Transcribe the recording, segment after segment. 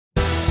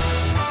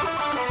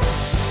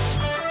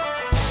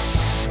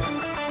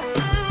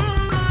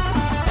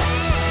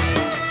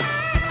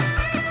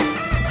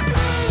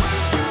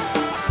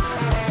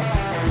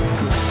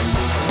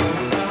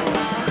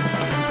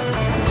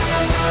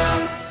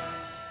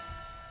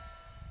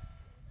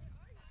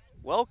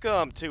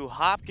Welcome to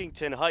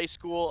Hopkinton High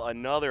School.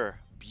 Another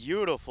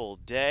beautiful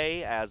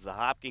day as the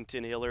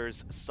Hopkinton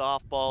Hillers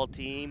softball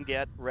team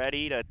get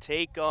ready to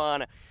take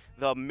on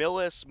the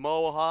Millis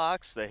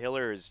Mohawks. The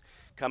Hillers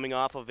coming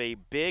off of a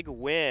big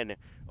win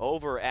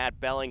over at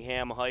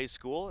Bellingham High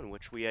School, in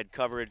which we had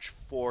coverage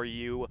for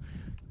you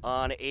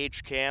on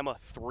HCAM. A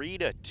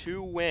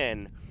 3-2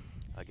 win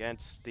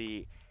against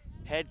the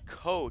head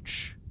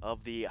coach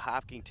of the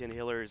Hopkinton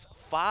Hillers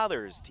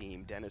father's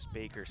team, Dennis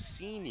Baker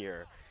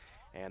Sr.,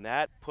 and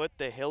that put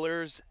the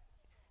Hillers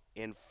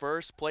in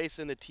first place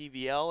in the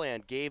TVL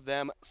and gave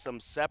them some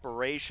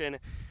separation.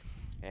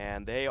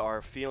 And they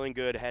are feeling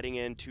good heading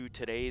into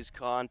today's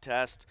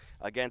contest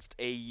against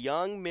a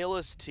young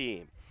Millis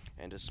team.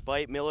 And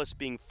despite Millis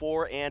being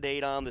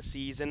 4-8 on the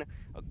season,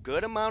 a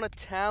good amount of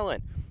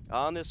talent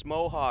on this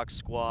Mohawk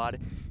squad.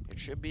 It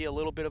should be a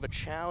little bit of a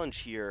challenge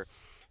here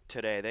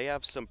today. They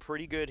have some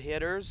pretty good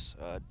hitters.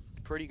 A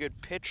pretty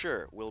good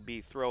pitcher will be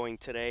throwing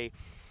today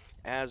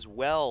as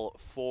well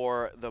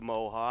for the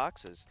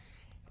Mohawks, as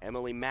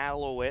Emily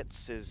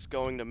Malowitz is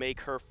going to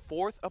make her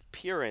 4th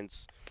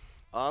appearance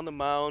on the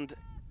mound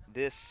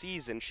this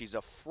season. She's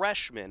a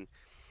freshman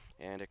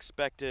and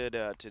expected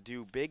to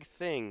do big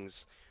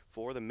things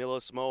for the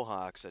Millis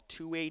Mohawks. A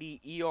 2.80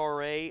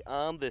 ERA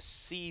on the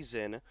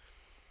season.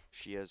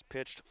 She has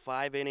pitched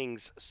 5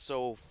 innings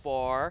so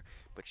far,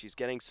 but she's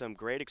getting some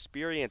great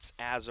experience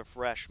as a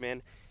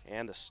freshman,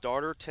 and the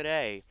starter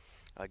today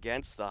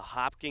against the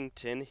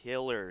Hopkinton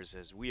Hillers,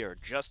 as we are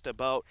just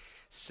about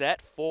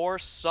set for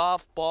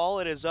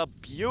softball. It is a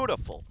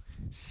beautiful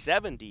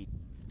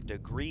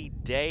 70-degree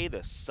day.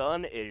 The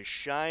sun is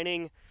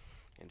shining,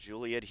 and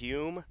Juliet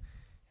Hulme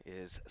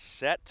is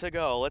set to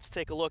go. Let's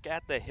take a look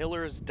at the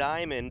Hillers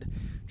diamond.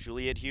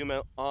 Juliet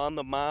Hulme on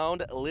the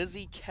mound,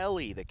 Lizzie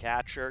Kelly, the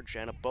catcher,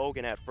 Jenna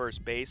Bogan at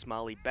first base,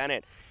 Molly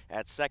Bennett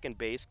at second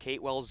base,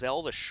 Kate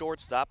Welzell, the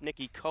shortstop,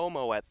 Nikki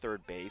Como at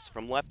third base.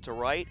 From left to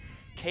right,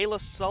 Kayla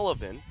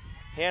Sullivan,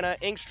 Hanna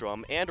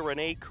Engstrom, and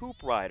Renee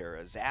Cooprider,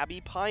 as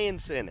Abby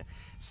Pyenson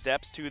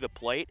steps to the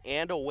plate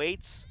and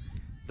awaits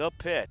the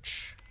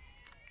pitch.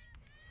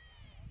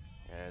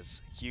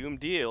 As Hulme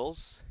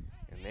deals,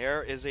 and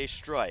there is a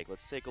strike.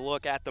 Let's take a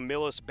look at the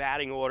Millis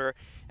batting order.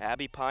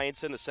 Abby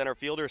Pyenson, the center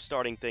fielder,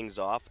 starting things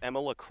off. Emma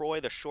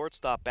LaCroix, the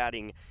shortstop,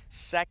 batting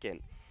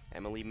second.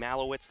 Emily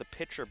Malowitz, the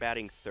pitcher,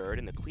 batting third.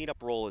 And the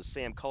cleanup role is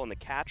Sam Cullen, the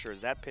catcher,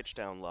 as that pitch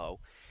down low.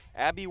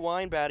 Abby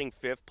Wine batting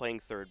fifth, playing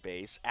third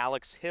base.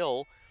 Alex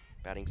Hill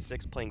batting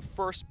sixth, playing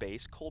first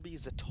base. Colby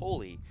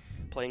Zattoli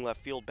playing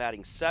left field,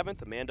 batting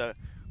seventh. Amanda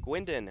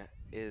Gwindon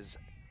is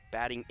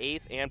batting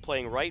eighth and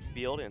playing right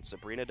field. And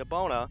Sabrina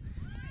DeBona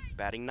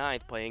batting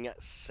ninth, playing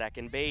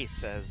second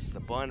base, as the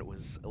bunt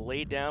was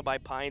laid down by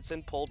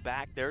Pyenson, pulled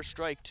back. There's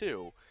strike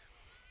two.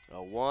 A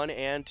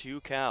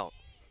 1-2 count,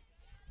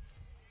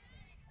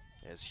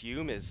 as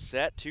Hulme is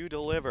set to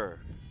deliver.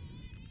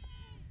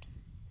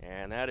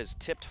 And that is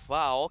tipped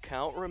foul.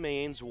 Count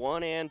remains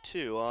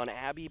 1-2 on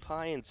Abby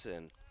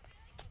Pyenson.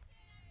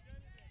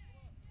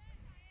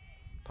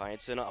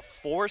 Pyenson, a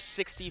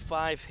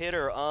 .465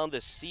 hitter on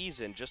the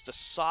season, just a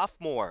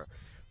sophomore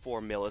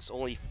for Millis.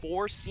 Only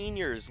 4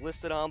 seniors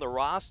listed on the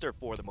roster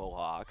for the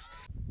Mohawks.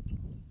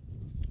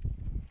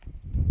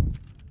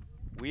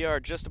 We are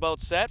just about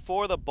set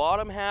for the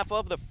bottom half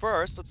of the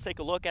first. Let's take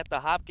a look at the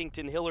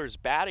Hopkinton Hillers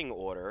batting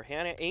order.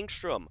 Hanna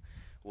Engstrom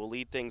will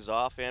lead things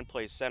off and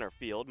play center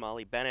field.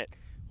 Molly Bennett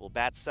will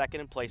bat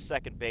second and play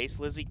second base.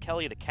 Lizzie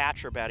Kelly, the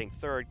catcher, batting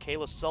third.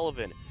 Kayla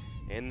Sullivan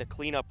in the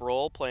cleanup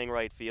role, playing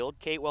right field.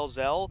 Kate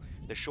Welzell,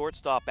 the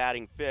shortstop,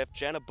 batting fifth.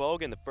 Jenna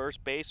Bogan, the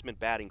first baseman,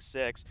 batting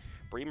sixth.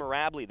 Bree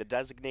Mirabile, the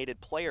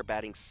designated player,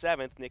 batting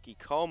seventh. Nikki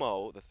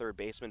Como, the third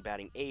baseman,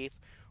 batting eighth.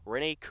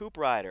 Renee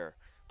Cooprider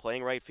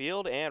playing right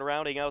field, and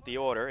rounding out the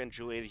order, and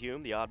Juliet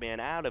Hulme, the odd man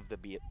out of the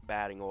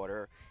batting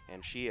order,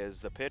 and she is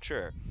the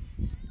pitcher.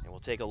 And we'll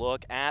take a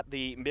look at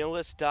the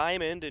Millis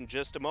diamond in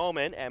just a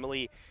moment.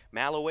 Emily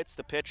Malowitz,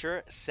 the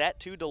pitcher, set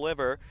to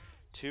deliver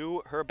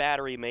to her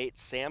battery mate,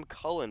 Sam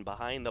Cullen,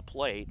 behind the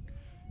plate,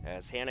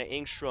 as Hanna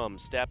Engstrom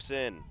steps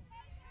in.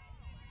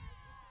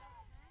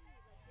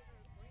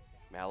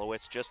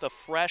 Malowitz, just a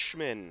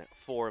freshman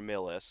for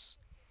Millis.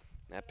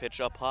 That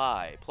pitch up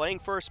high. Playing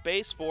first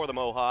base for the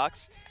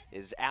Mohawks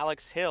is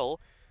Alex Hill.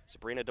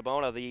 Sabrina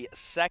DeBona, the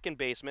second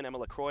baseman. Emma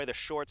LaCroix, the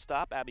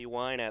shortstop. Abby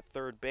Wine at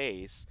third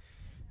base.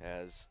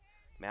 As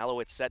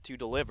Malowitz set to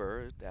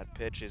deliver, that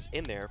pitch is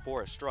in there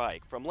for a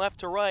strike. From left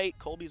to right,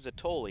 Colby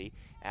Zattoli,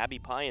 Abby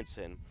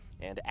Pyenson,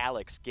 and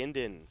Alex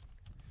Gindin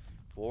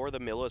for the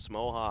Millis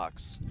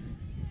Mohawks.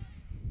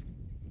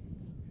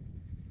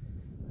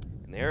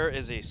 And there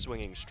is a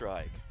swinging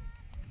strike.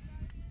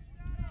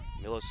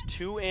 Millis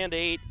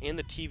 2-8 in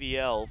the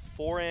TVL,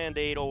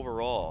 4-8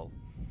 overall.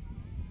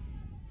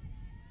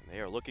 And they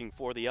are looking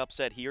for the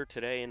upset here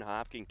today in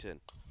Hopkinton.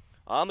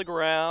 On the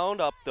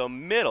ground, up the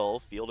middle,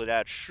 fielded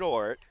at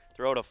short.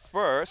 Throw to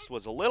first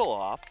was a little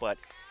off, but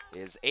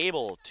is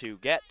able to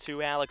get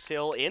to Alex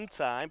Hill in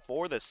time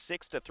for the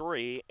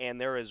 6-3,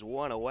 and there is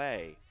one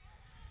away.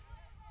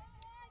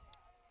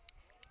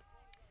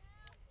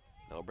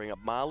 The That'll bring up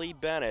Molly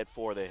Bennett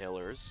for the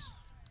Hillers.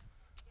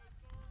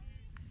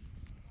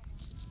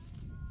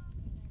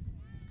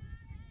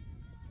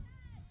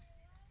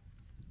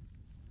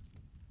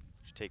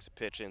 She takes a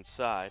pitch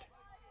inside.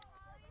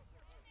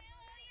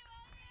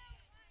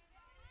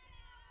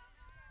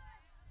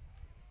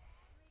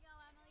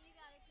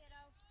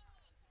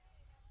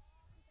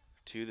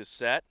 To the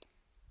set,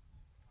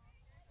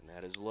 and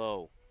that is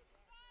low.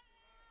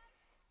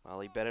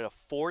 Molly Bennett,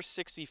 a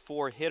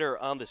 .464 hitter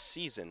on the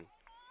season,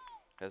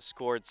 has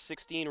scored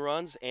 16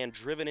 runs and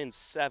driven in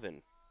 7.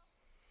 And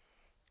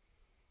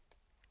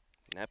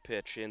that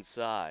pitch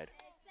inside.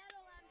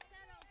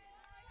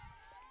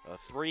 A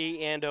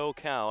 3-0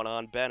 count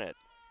on Bennett.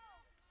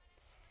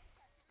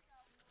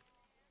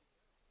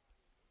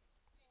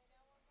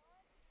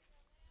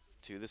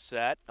 To the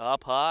set,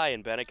 up high,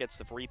 and Bennett gets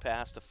the free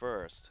pass to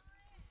first.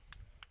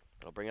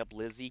 That'll bring up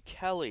Lizzie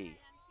Kelly.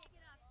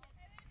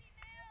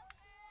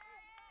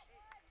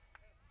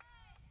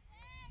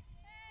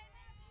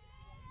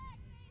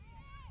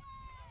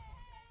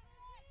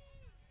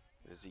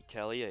 Lizzie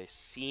Kelly, a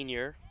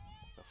senior,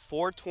 a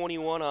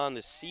 .421 on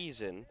the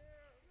season,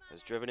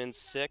 has driven in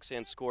 6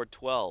 and scored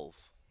 12.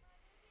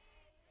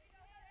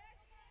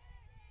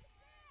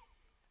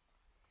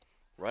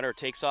 Runner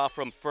takes off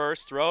from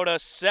first, throw to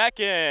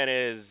second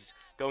is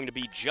going to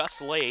be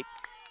just late,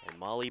 and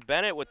Molly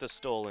Bennett with the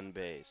stolen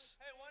base.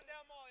 Hey, one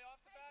down, Molly, off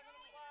the bag on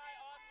the fly,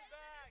 off the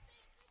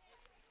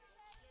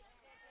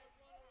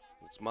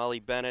bag. It's Molly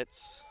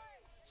Bennett's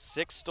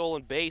 6th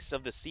stolen base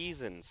of the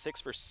season,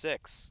 6 for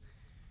 6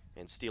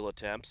 in steal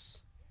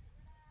attempts.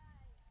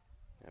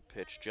 That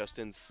pitch just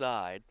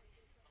inside.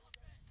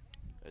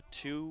 A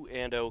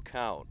 2-0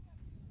 count.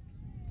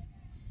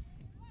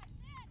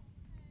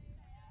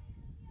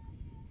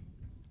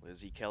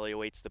 Lizzie Kelly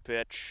awaits the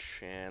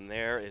pitch, and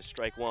there is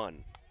strike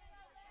 1.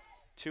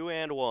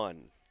 2-1.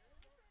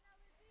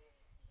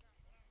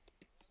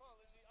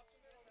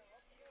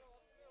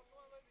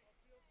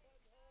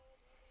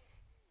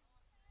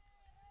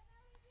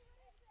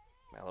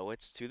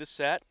 Malowitz to the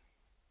set.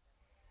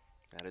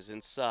 That is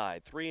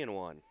inside,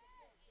 3-1.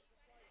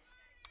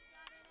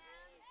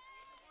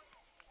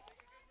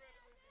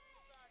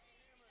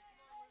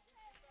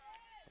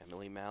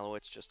 Emily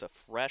Malowitz, just a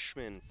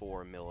freshman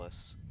for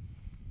Millis.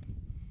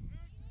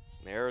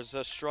 There's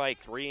a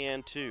strike,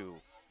 3-2.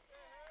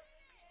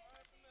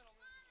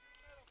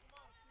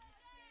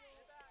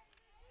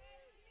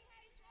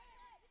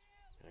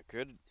 A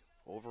good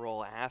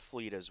overall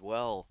athlete as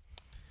well.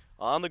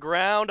 On the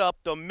ground, up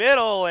the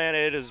middle, and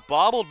it is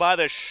bobbled by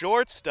the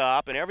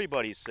shortstop, and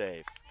everybody's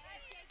safe.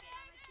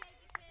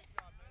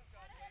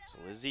 So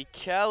Lizzie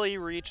Kelly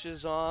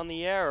reaches on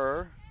the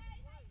error.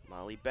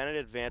 Molly Bennett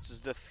advances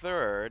to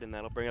third, and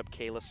that'll bring up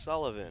Kayla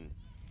Sullivan.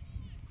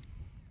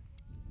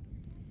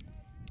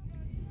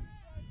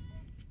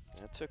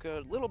 That took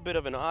a little bit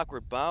of an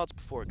awkward bounce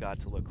before it got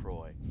to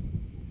LaCroix.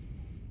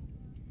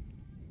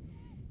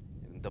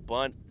 And the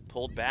bunt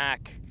pulled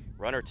back.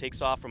 Runner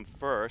takes off from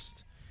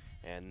first,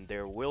 and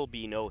there will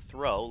be no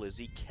throw.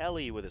 Lizzie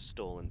Kelly with a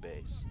stolen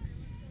base.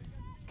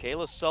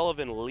 Kayla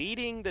Sullivan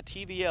leading the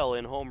TVL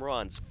in home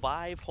runs,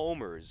 5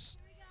 homers.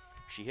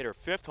 She hit her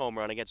 5th home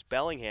run against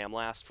Bellingham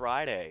last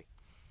Friday.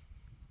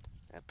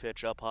 That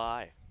pitch up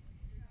high.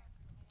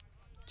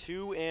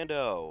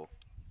 2-0.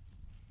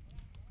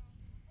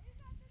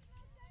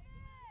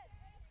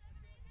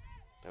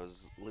 That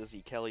was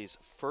Lizzie Kelly's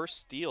first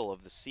steal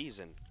of the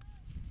season.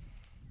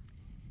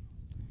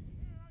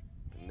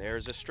 And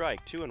there's a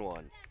strike,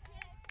 2-1.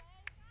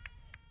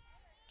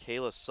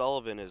 Kayla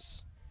Sullivan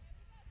has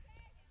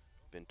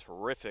been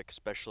terrific,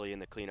 especially in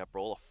the cleanup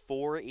role. A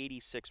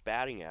 .486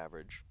 batting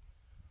average.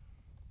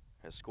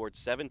 Has scored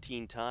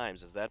 17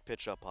 times as that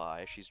pitch up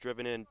high. She's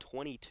driven in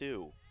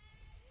 22.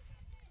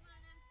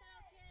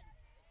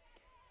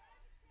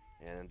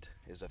 And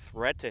is a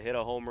threat to hit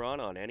a home run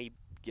on any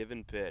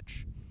given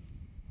pitch.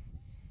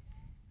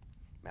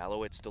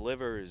 Malowitz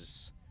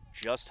delivers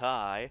just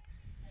high,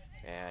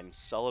 and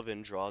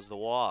Sullivan draws the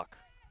walk.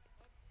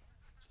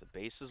 So the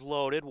base is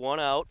loaded, 1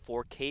 out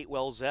for Kate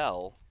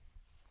Welzell.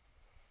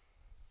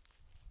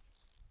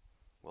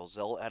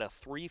 Welzell at a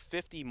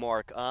 .350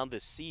 mark on the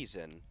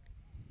season.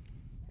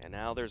 And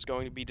now there's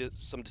going to be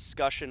some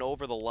discussion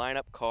over the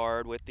lineup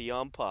card with the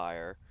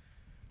umpire.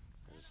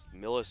 As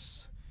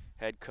Millis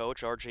head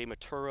coach R.J.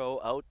 Maturo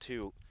out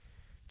to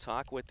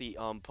talk with the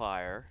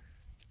umpire.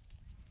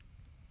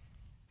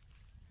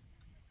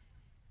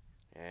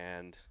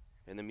 And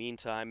in the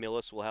meantime,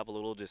 Millis will have a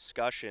little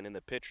discussion in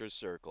the pitcher's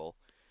circle.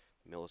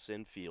 Millis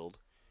infield.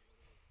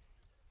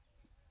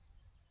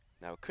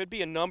 Now it could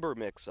be a number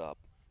mix-up,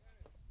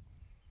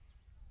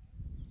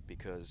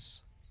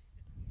 because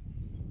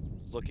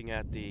looking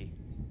at the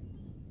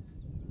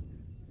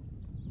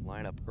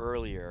lineup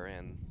earlier,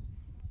 and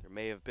there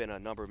may have been a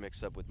number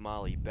mix-up with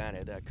Molly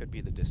Bennett. That could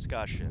be the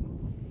discussion.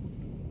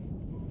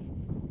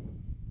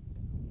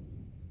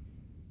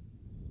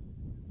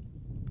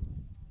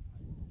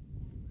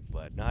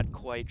 But not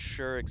quite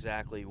sure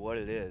exactly what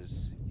it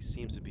is. He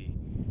seems to be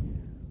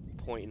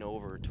pointing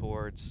over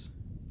towards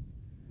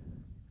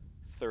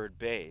third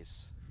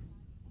base.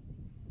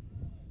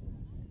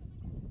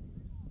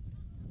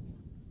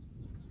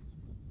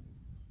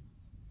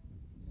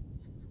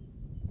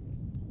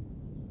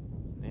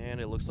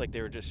 And it looks like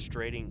they were just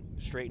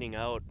straightening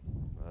out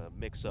a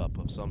mix-up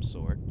of some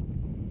sort.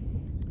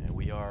 And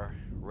we are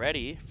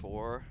ready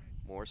for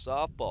more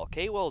softball.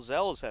 Kate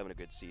Welzell is having a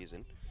good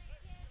season.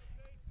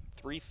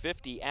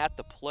 350 at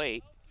the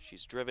plate.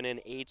 She's driven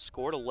in 8,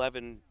 scored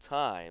 11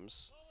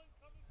 times.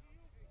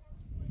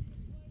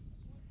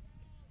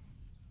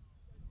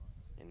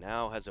 And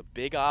now has a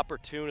big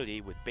opportunity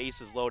with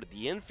bases loaded.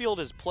 The infield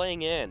is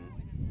playing in,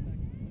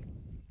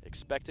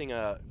 expecting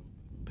a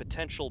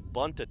potential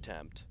bunt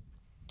attempt.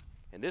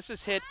 And this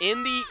is hit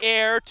in the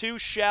air to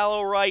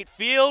shallow right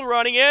field.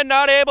 Running in,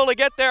 not able to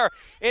get there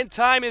in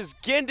time is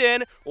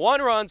Ginden.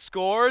 1 run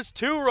scores,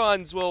 2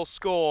 runs will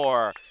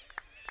score.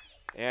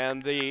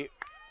 And the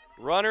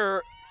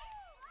runner,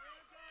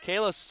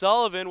 Kayla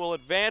Sullivan, will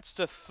advance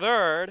to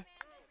third.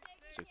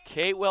 So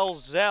Kate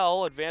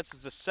Welzell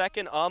advances to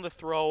second on the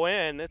throw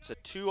in. It's a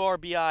 2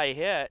 RBI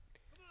hit.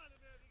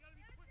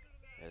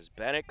 As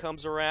Bennett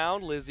comes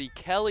around, Lizzie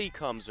Kelly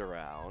comes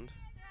around,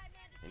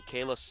 and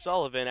Kayla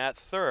Sullivan at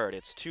third.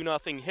 It's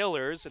 2-0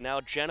 Hillers, and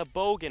now Jenna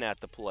Bogan at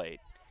the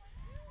plate.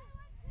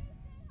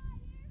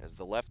 As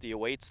the lefty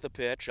awaits the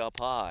pitch up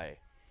high.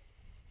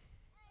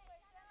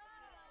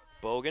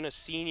 Bogan, a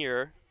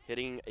senior,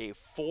 hitting a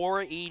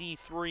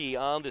 .483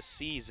 on the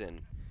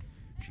season.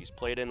 She's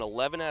played in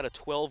 11 out of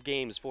 12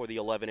 games for the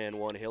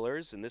 11-1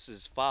 Hillers, and this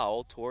is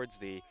foul towards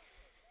the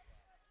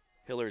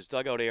Hillers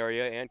dugout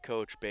area and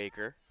Coach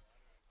Baker.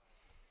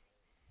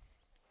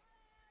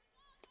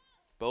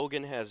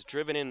 Bogan has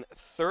driven in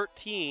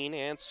 13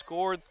 and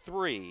scored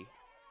 3.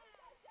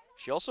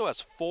 She also has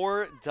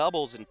 4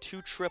 doubles and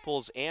 2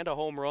 triples and a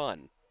home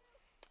run.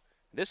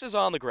 This is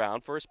on the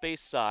ground, first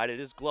base side. It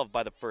is gloved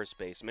by the first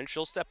baseman.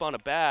 She'll step on a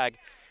bag,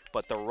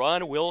 but the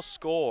run will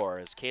score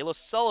as Kayla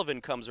Sullivan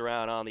comes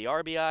around on the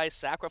RBI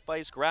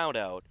sacrifice ground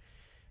out.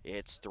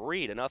 It's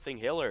 3-0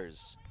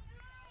 Hillers.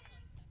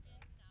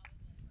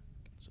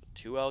 So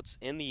 2 outs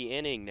in the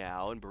inning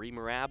now, and Bree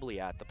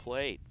Mirabile at the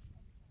plate.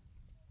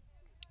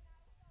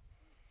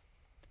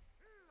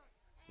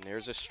 And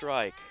there's a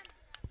strike.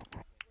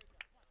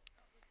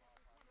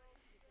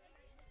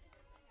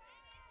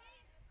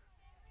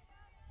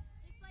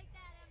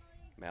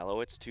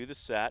 Malowitz to the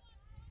set.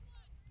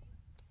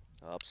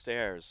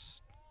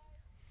 Upstairs.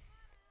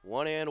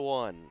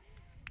 1-1.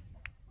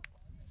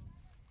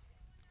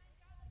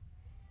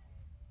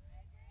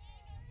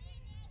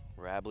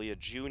 Mirabile, a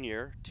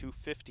junior,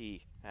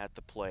 250 at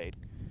the plate.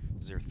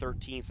 This is her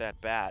 13th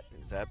at bat.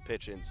 Is that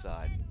pitch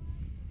inside?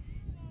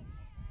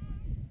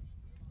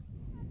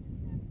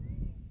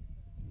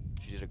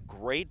 She did a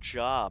great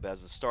job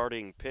as the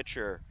starting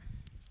pitcher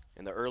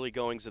in the early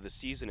goings of the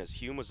season as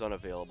Hulme was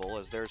unavailable,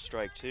 as there's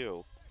strike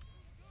 2.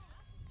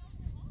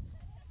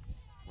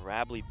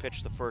 Mirabile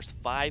pitched the first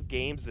 5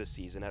 games this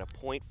season at a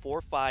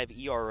 .45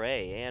 ERA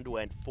and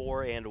went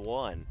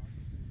 4-1. And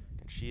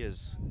she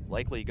is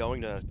likely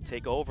going to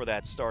take over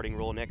that starting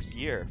role next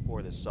year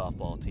for this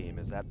softball team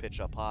as that pitch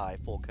up high,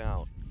 full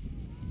count.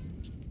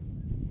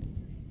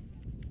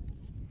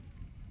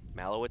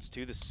 Malowitz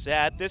to the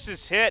set. This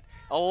is hit.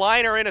 A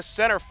liner into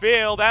center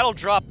field. That'll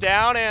drop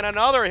down, and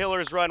another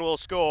Hillers run will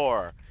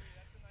score.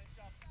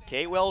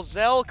 Kate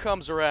Welzell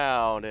comes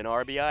around, an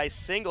RBI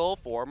single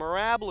for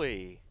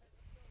Mirabile.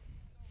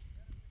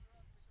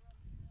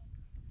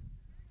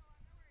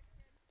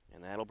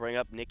 And that'll bring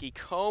up Nikki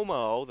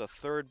Como, the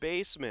third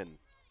baseman.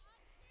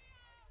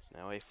 It's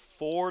now a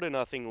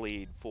 4-0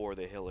 lead for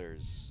the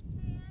Hillers.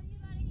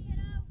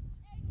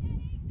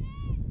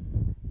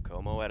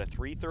 Como at a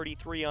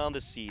 .333 on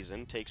the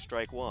season, takes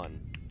strike 1.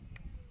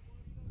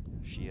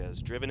 She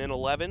has driven in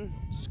 11,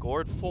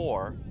 scored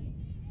 4.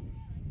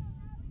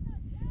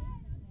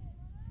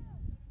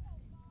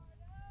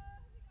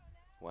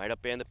 Wind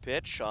up and the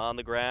pitch on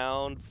the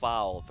ground,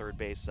 foul, third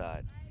base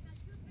side.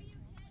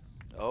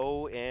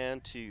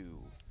 0-2.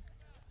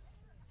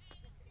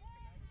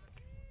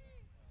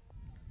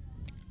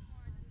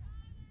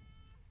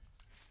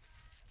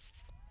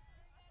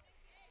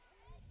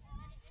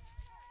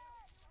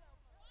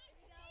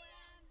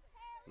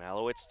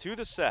 Malowitz to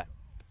the set.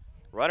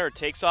 Runner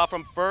takes off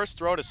from first,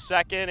 throw to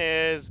second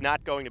is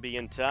not going to be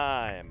in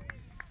time.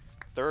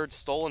 Third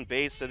stolen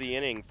base of the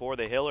inning for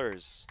the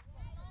Hillers.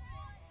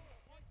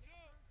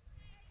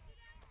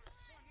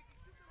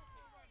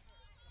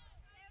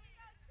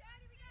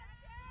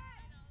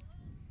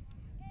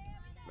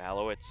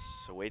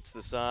 Malowitz awaits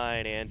the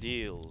sign and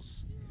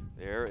deals.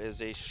 There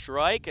is a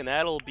strike, and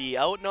that'll be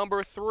out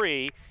number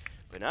 3,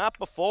 but not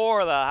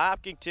before the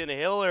Hopkinton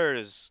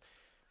Hillers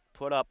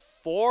put up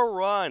 4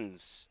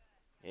 runs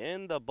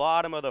in the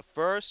bottom of the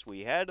first.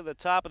 We head to the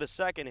top of the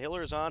second.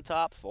 Hillers on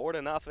top,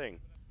 4-0.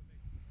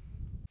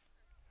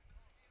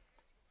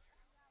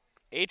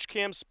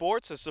 HCAM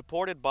Sports is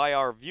supported by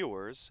our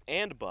viewers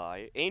and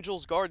by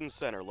Angels Garden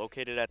Center,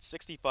 located at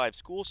 65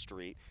 School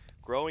Street,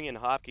 growing in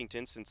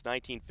Hopkinton since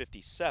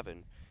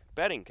 1957.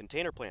 bedding,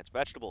 container plants,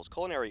 vegetables,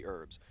 culinary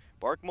herbs,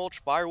 bark mulch,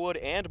 firewood,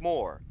 and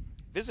more.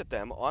 Visit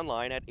them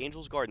online at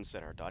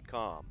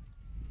angelsgardencenter.com.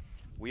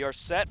 We are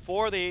set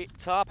for the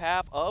top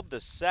half of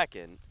the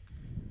second.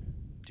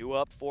 Due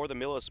up for the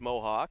Millis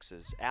Mohawks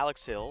is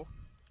Alex Hill,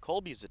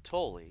 Colby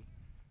Zatoli,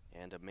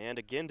 and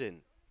Amanda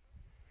Ginden.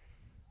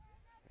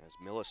 As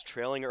Millis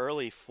trailing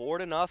early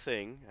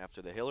 4-0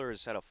 after the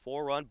Hillers had a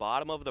 4-run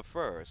bottom of the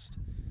first.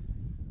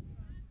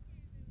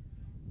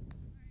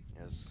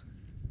 As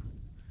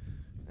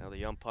now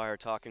the umpire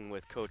talking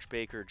with Coach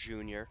Baker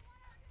Jr.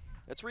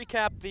 Let's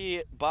recap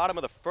the bottom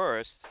of the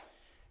first.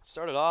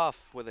 Started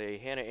off with a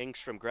Hanna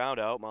Engstrom ground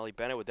out. Molly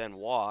Bennett would then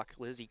walk.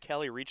 Lizzie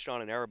Kelly reached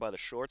on an error by the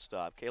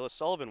shortstop. Kayla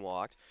Sullivan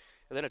walked.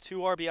 And then a 2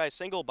 RBI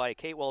single by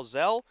Kate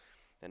Welzell.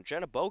 Then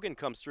Jenna Bogan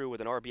comes through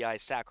with an RBI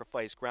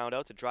sacrifice ground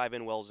out to drive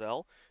in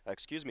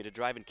to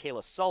drive in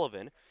Kayla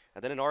Sullivan.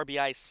 And then an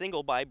RBI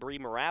single by Bree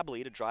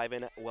Mirabile to drive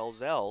in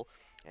Welzell.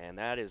 And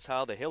that is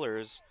how the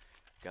Hillers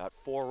got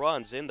 4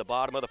 runs in the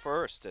bottom of the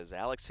first as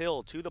Alex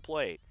Hill to the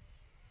plate.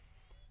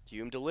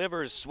 Hume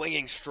delivers,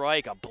 swinging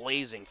strike, a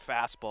blazing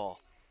fastball.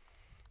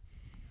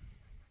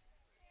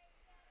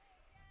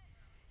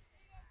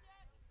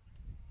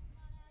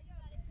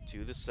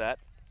 To the set.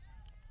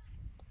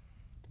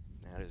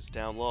 That is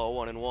down low,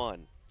 1-1.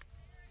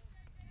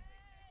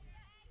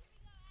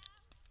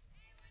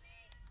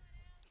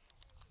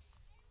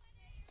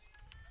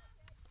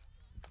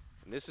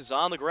 And this is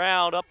on the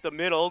ground, up the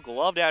middle,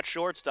 gloved at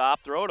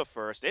shortstop, throw to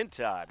first, in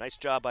time. Nice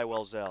job by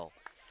Welzell.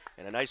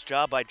 And a nice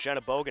job by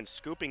Jenna Bogan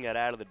scooping it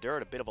out of the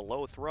dirt, a bit of a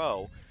low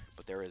throw.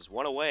 But there is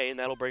one away, and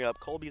that'll bring up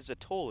Colby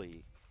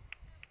Zatoli.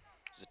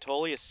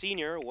 Zatoli, a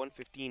senior,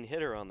 115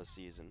 hitter on the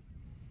season.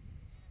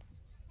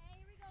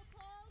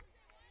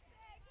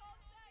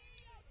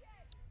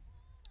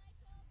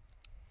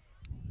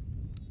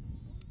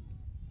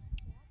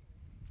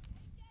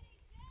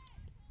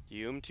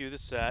 Hume to the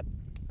set,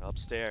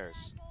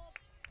 upstairs.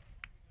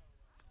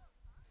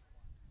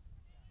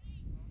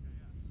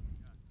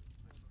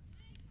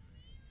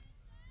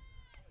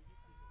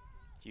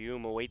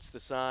 Hume awaits the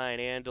sign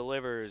and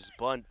delivers.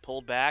 Bunt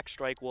pulled back,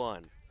 strike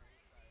one.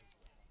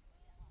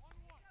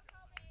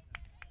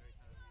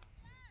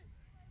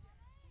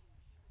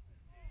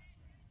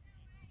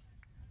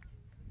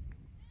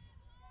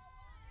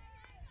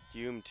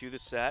 Hume to the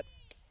set.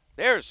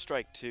 There's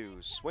strike two,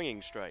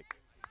 swinging strike.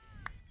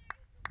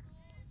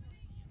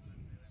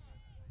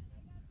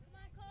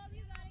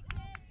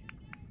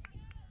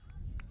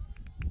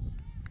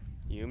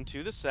 Hume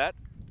to the set,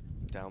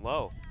 down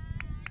low.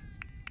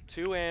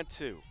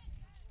 2-2.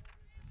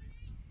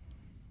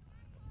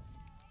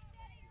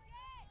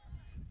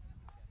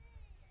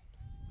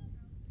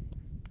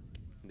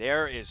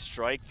 There is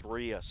strike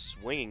three, a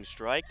swinging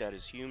strike. That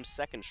is Hume's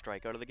second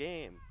strikeout of the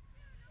game.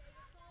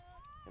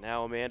 And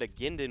now Amanda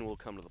Ginden will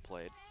come to the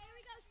plate.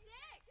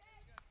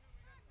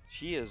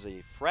 She is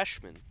a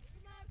freshman.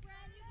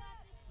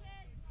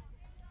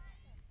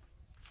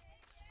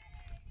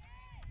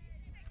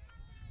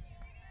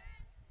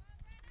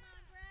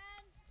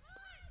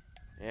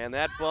 And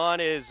that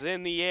bunt is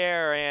in the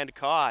air and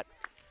caught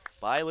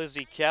by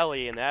Lizzie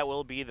Kelly, and that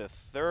will be the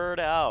third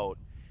out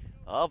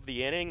of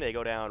the inning. They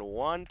go down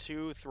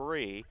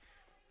 1-2-3,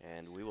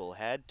 and we will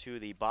head to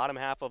the bottom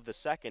half of the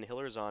second.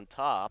 Hillers on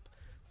top,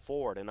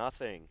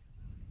 4-0.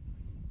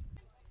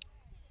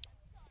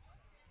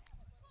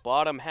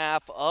 Bottom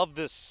half of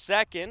the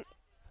second,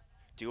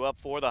 due up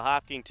for the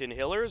Hopkinton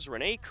Hillers,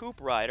 Renee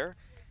Cooprider,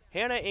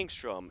 Hanna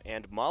Engstrom,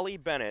 and Molly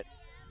Bennett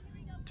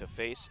to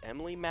face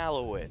Emily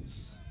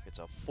Malowitz. It's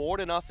a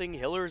 4-0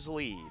 Hillers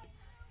lead.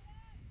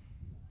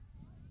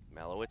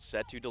 Malowitz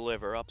set to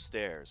deliver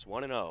upstairs,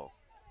 1-0.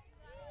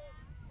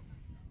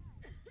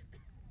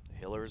 The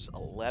Hillers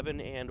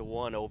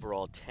 11-1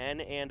 overall,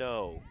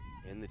 10-0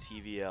 in the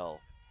TVL.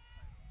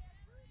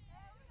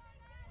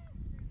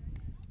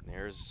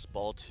 There's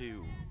ball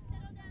two.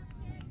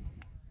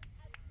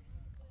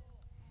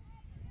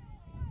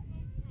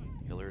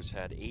 Hillers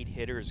had 8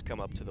 hitters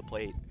come up to the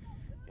plate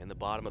in the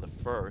bottom of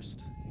the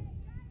first.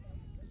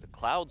 The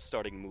clouds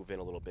starting to move in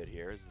a little bit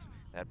here. Is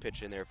that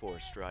pitch in there for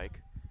a strike?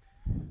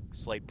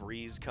 Slight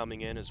breeze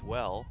coming in as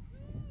well.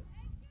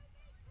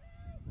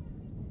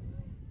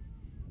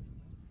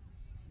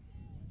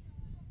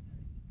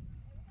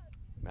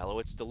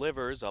 Malowitz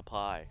delivers up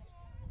high.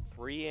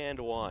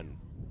 3-1.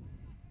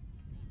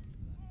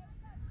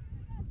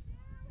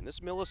 And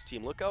this Millis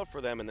team, look out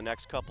for them in the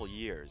next couple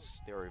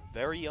years. They're a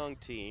very young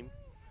team.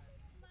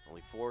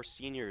 Only 4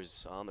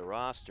 seniors on the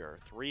roster,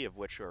 3 of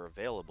which are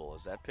available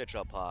as that pitch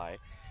up high.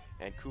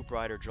 And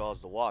Cooprider draws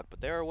the walk,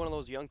 but they're one of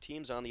those young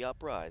teams on the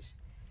uprise.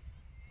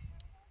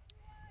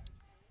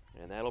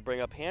 And that'll bring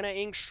up Hanna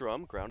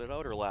Engstrom, grounded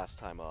out her last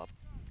time up.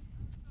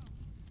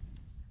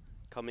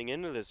 Coming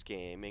into this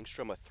game,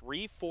 Engstrom, a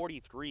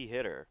 .343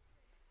 hitter,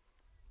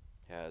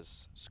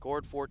 has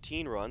scored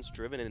 14 runs,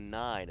 driven in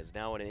 9, is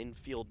now in an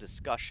infield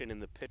discussion in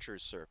the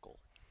pitcher's circle.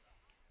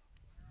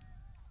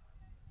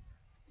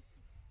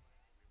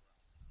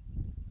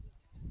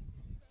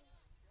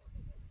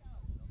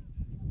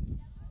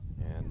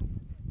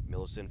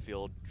 Millis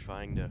infield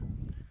trying to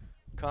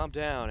calm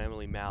down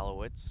Emily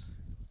Malowitz.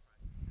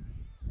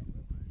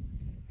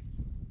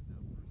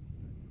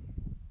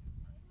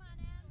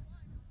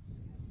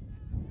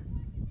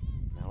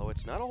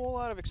 Malowitz, not a whole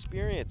lot of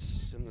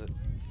experience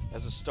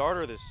as a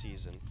starter this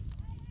season.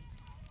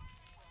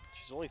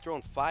 She's only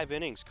thrown 5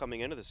 innings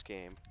coming into this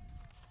game.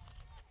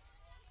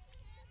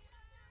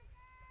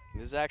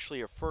 This is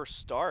actually her first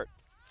start.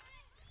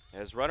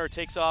 As runner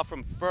takes off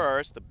from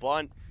first, the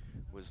bunt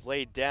was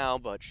laid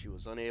down, but she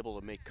was unable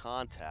to make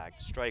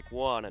contact. Strike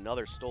one,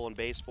 another stolen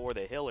base for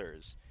the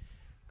Hillers.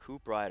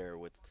 Coop Ryder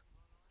with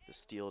the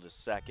steal to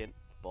second.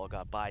 Ball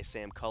got by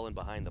Sam Cullen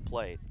behind the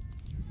plate.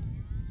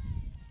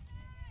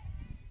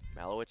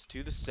 Malowitz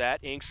to the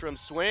set. Engstrom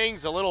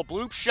swings, a little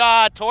bloop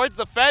shot towards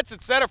the fence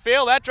at center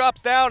field. That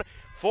drops down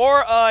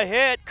for a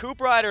hit. Coop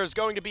Ryder is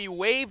going to be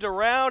waved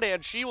around,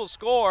 and she will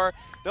score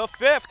the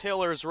 5th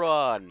Hillers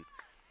run.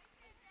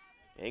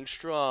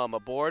 Engstrom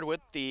aboard with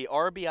the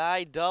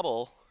RBI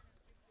double,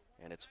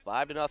 and it's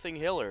 5-0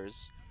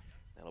 Hillers.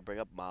 That'll bring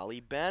up Molly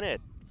Bennett.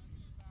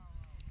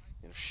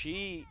 If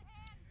she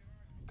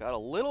got a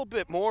little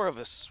bit more of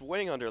a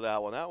swing under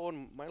that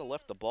one might have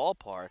left the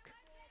ballpark.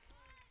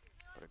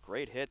 But a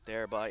great hit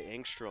there by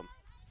Engstrom.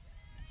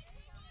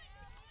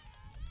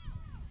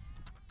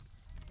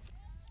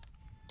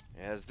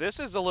 As this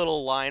is a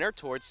little liner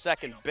towards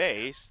second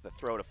base, the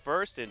throw to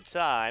first in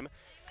time,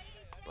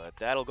 but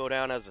that'll go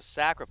down as a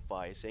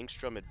sacrifice.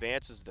 Engstrom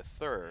advances to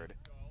third.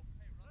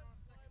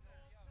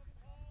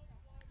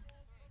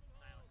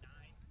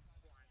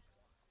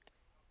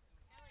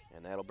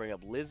 And that'll bring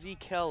up Lizzie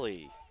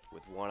Kelly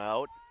with 1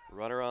 out,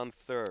 runner on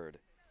third.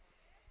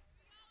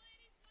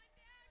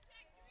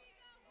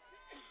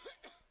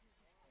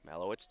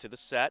 Malowitz to the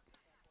set.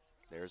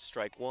 There's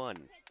strike one.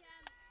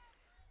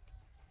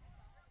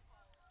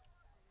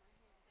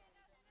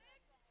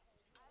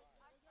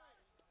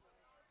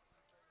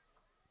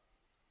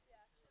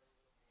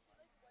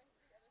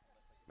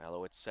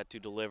 Malowitz set to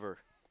deliver.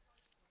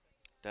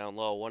 Down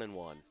low,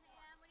 1-1.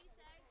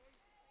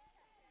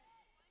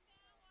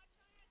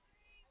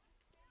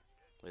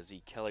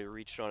 Lizzie Kelly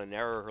reached on an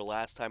error her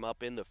last time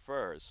up in the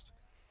first.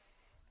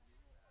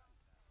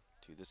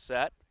 To the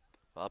set,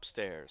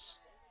 upstairs.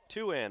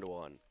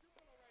 2-1.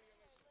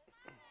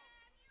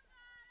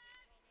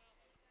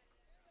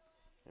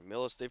 And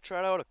Millis, they've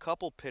tried out a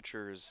couple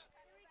pitchers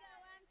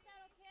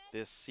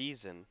this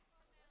season.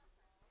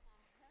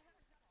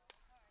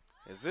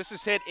 As this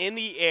is hit in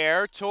the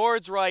air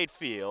towards right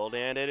field,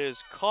 and it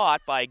is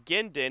caught by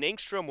Ginden.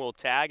 Engstrom will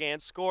tag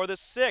and score the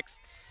 6th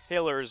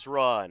Hillers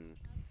run.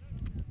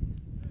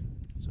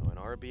 So an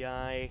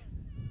RBI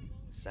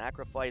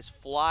sacrifice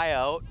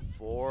flyout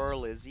for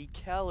Lizzie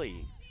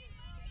Kelly.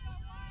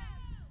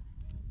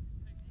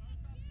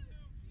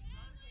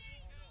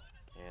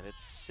 And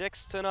it's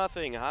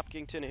 6-0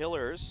 Hopkinton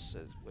Hillers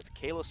with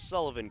Kayla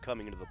Sullivan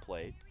coming into the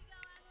plate.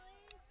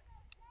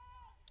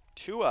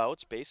 2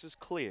 outs, bases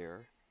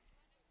clear.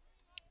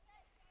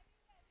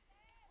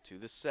 To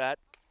the set.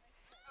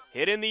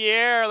 Hit in the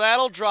air,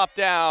 that'll drop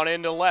down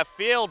into left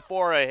field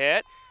for a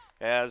hit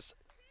as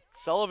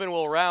Sullivan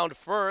will round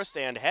first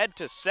and head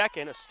to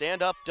second, a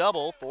stand-up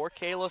double for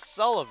Kayla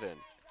Sullivan.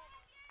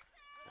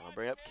 I'll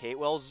bring up Kate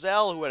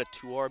Welzell, who had a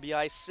 2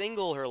 RBI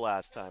single her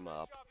last time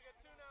up.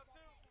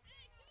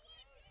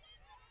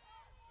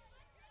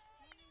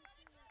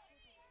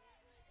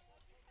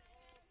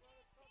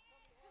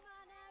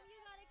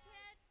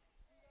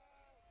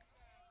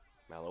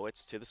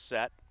 Malowitz to the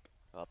set,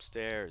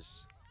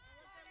 upstairs.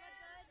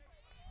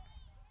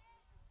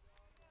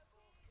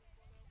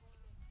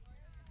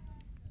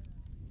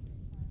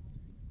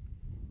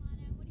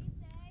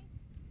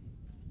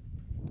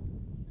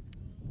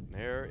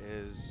 There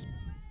is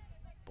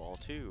ball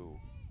 2.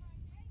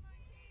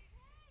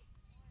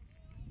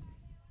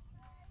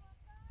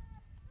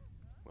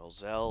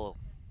 Welzell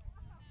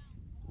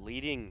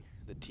leading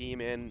the team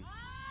in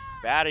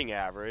batting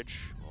average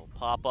will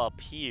pop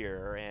up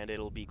here, and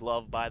it'll be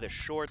gloved by the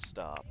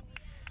shortstop.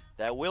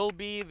 That will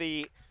be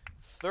the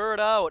 3rd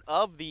out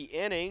of the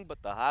inning,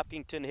 but the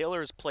Hopkinton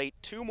Hillers plate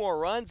 2 more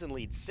runs and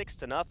lead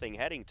 6-0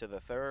 heading to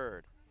the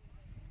 3rd.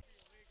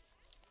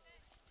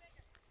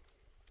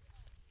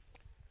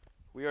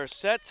 We are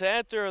set to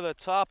enter the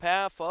top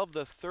half of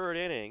the 3rd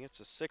inning. It's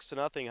a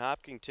 6-0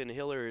 Hopkinton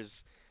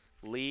Hillers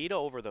lead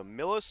over the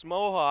Millis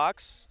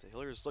Mohawks. The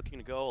Hillers looking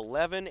to go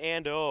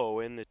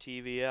 11-0 in the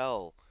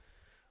TVL.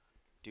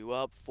 Due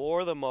up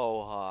for the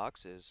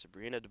Mohawks is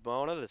Sabrina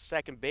DeBona, the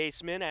second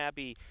baseman,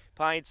 Abby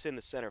Pineson,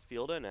 the center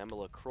fielder, and Emma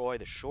LaCroix,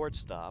 the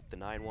shortstop, the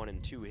 9-1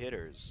 and 2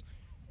 hitters.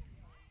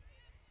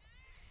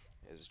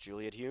 As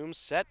Juliet Hulme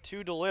set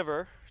to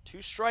deliver. 2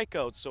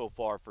 strikeouts so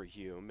far for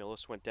Hulme.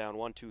 Millis went down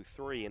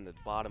 1-2-3 in the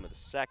bottom of the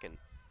second,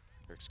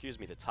 or excuse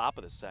me, the top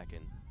of the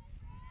second.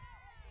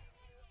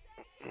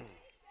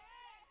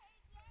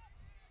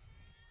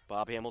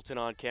 Bob Hamilton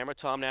on camera,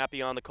 Tom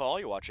Nappy on the call.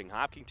 You're watching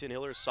Hopkinton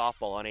Hillers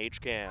softball on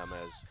HCAM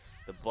as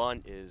the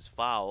bunt is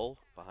foul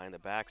behind the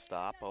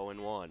backstop,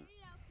 0-1.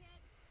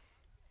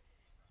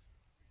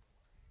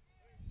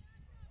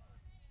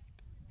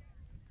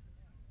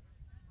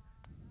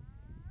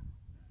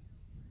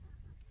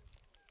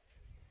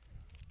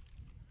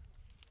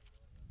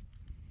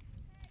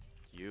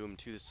 Hulme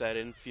to the set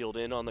infield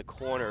in on the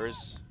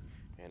corners,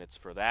 and it's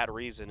for that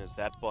reason is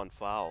that bunt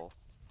foul.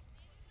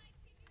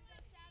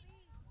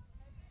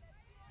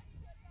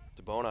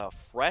 DeBona, a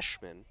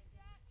freshman.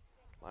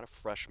 A lot of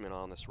freshmen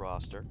on this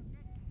roster.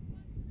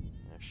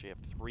 Actually have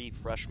 3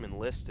 freshmen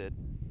listed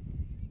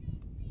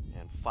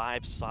and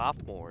 5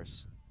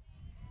 sophomores.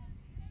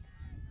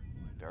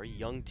 Very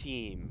young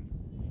team.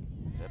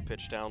 Is that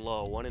pitch down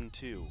low,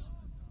 1-2.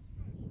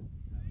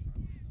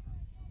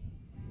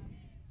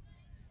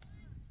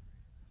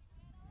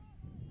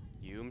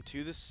 Hulme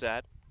to the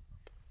set,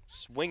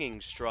 swinging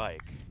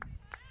strike.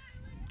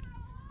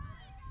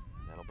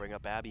 That'll bring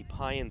up Abby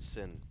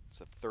Pyenson. It's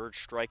the 3rd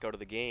strikeout of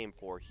the game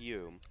for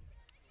Hulme.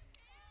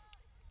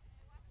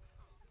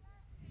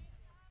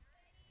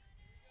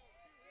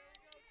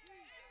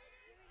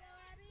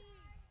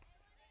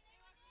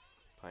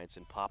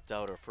 Pyenson popped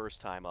out her first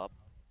time up.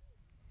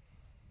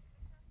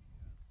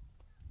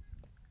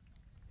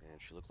 And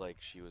she looked like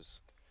she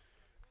was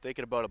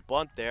thinking about a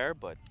bunt there,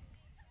 but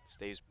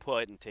stays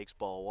put and takes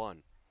ball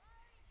 1.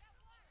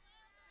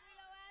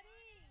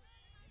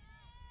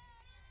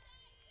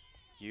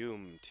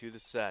 Hulme to the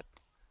set.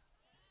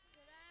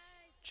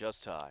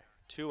 Just high.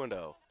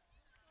 2-0.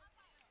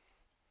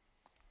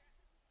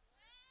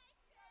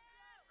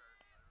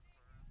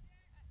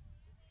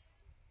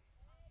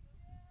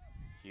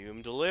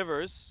 Hulme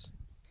delivers.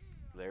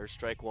 There's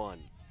strike 1.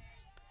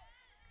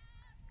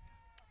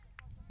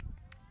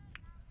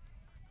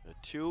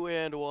 A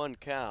 2-1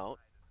 count.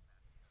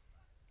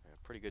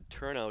 A pretty good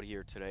turnout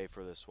here today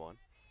for this one.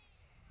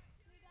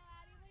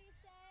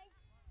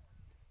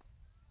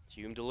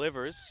 Hulme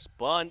delivers,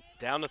 bunt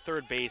down the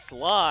third base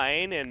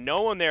line, and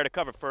no one there to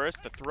cover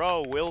first. The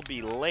throw will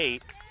be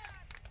late.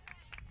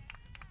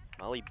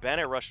 Molly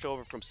Bennett rushed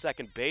over from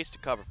second base to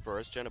cover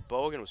first. Jenna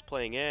Bogan was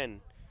playing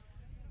in.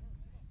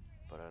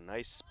 But a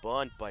nice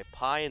bunt by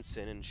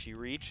Pyenson, and she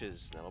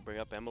reaches. That'll bring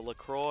up Emma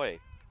LaCroix.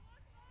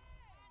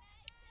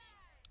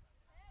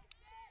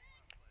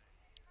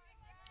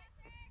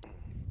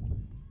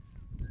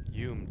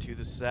 Hulme to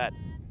the set.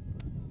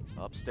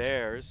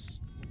 Upstairs.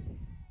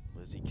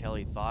 Lizzie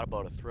Kelly thought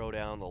about a throw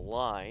down the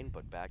line,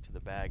 but back to the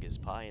bag is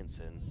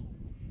Pyenson.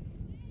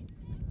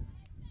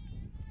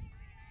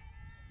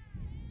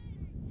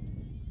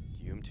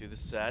 Hulme to the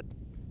set.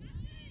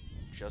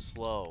 Just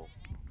low.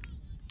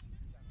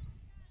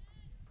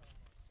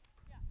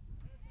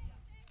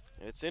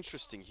 It's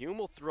interesting. Hulme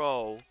will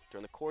throw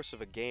during the course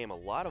of a game a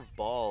lot of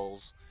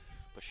balls,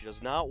 but she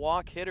does not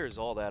walk hitters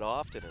all that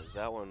often, as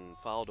that one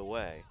fouled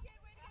away.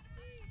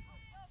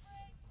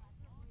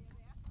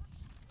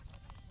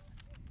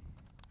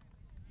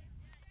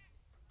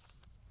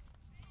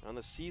 On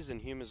the season,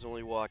 Hulme has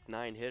only walked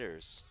 9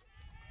 hitters.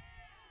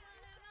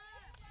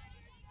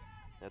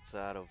 That's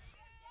out of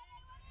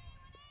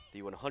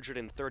the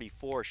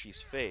 134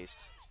 she's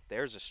faced.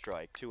 There's a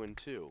strike,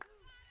 2-2.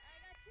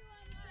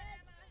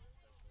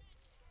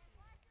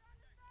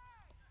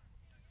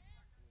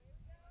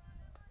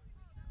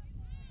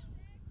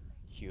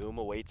 Hulme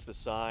awaits the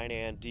sign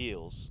and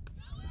deals.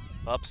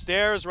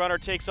 Upstairs, runner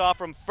takes off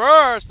from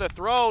first. The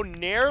throw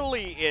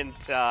nearly in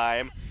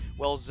time.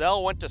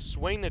 Welzell went to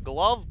swing the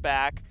glove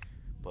back,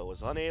 but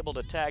was unable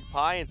to tag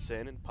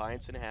Pyenson, and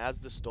Pyenson has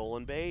the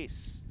stolen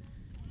base.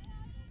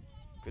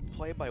 Good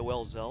play by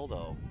Welzell,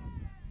 though.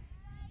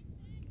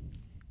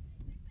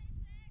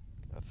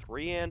 A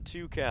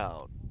 3-2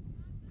 count,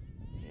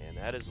 and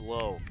that is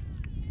low.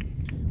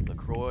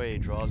 LaCroix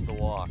draws the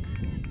walk.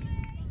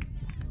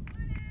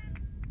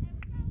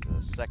 It's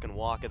the second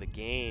walk of the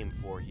game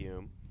for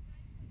Hulme.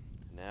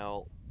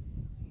 Now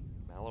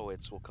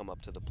Malowitz will come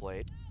up to the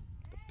plate,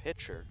 the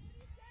pitcher.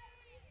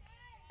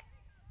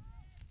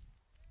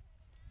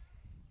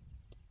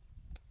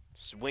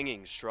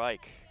 Swinging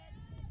strike.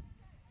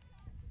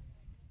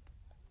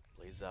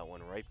 Lays that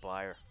one right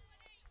by her.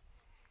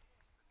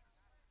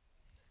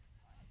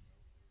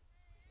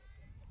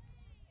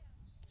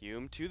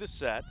 Hulme to the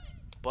set.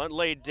 Bunt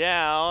laid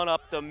down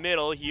up the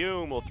middle.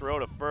 Hulme will throw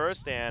to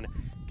first and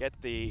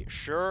get the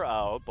sure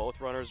out.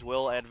 Both runners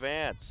will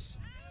advance.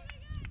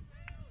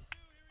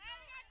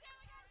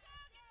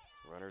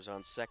 Runners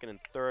on second and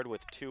third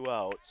with 2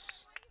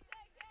 outs.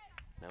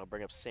 That'll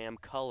bring up Sam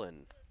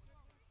Cullen.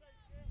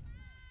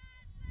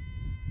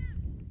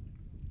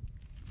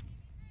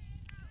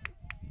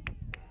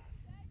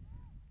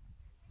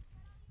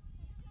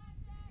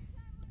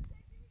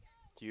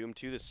 Hulme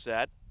to the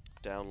set,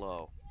 down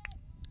low.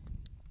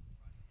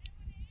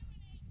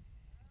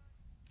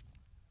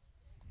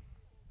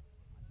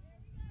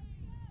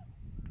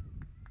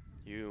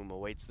 Hulme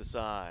awaits the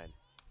sign.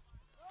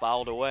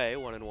 Fouled away,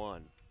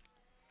 1-1.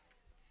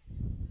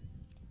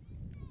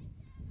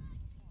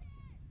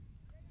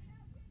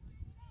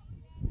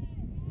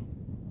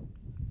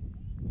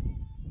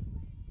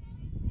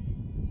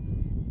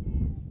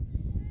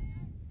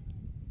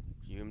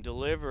 Hulme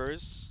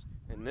delivers,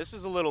 and this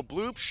is a little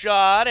bloop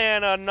shot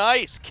and a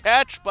nice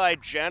catch by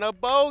Jenna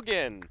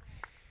Bogan.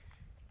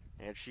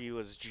 And she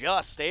was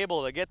just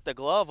able to get the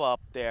glove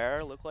up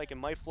there. Looked like it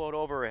might float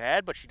over her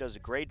head, but she does a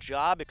great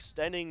job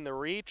extending the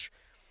reach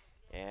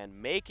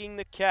And making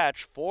the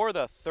catch for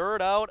the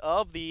third out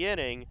of the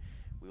inning.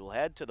 We will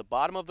head to the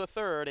bottom of the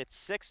third. It's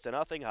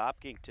 6-0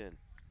 Hopkinton.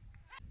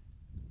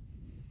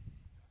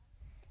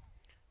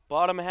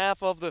 Bottom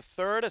half of the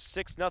third, a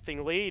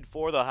 6-0 lead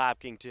for the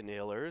Hopkinton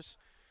Hillers.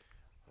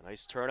 A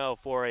nice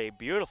turnout for a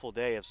beautiful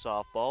day of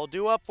softball.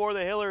 Due up for the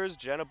Hillers,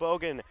 Jenna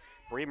Bogan,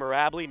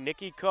 Mirabile,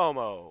 Nikki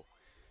Como.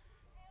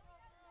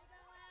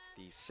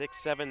 The 6,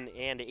 7,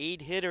 and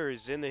 8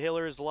 hitters in the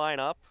Hillers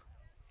lineup.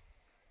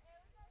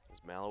 As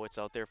Malowitz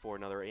out there for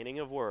another inning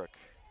of work.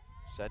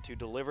 Set to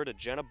deliver to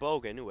Jenna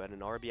Bogan, who had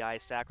an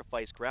RBI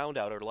sacrifice ground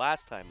out her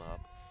last time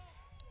up.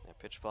 That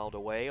pitch fouled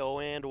away,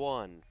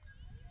 0-1.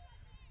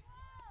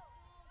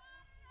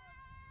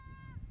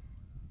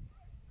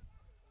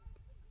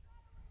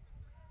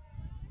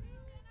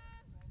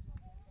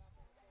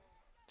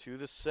 To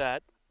the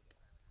set.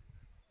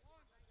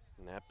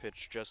 And that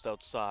pitch just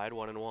outside,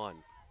 1-1.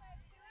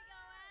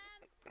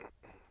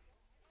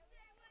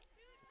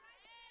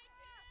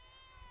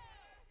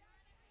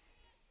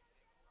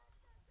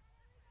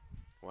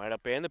 Wind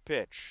up and the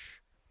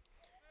pitch.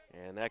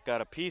 And that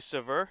got a piece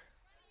of her.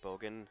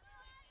 Bogan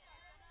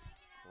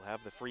will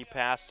have the free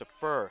pass to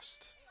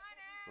first.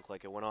 Looked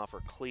like it went off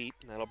her cleat,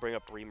 and that'll bring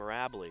up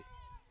Mirabile.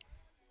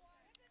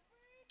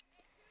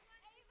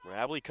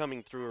 Mirabile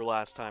coming through her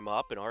last time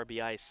up, an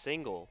RBI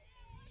single.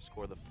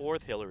 Score the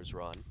fourth Hillers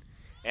run.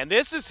 And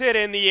this is hit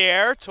in the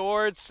air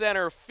towards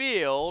center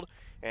field.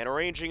 And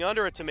arranging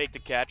under it to make the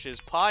catch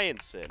is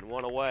Pyenson,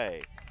 one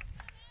away.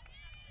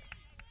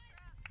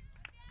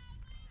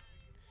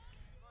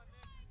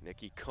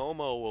 Nikki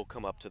Como will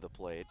come up to the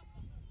plate.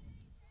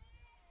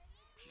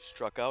 She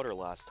struck out her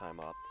last time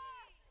up.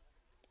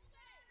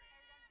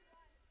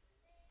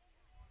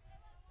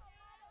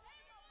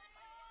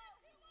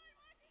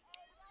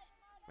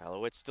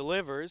 Malowitz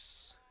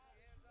delivers.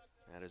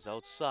 That is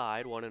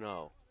outside,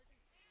 1-0.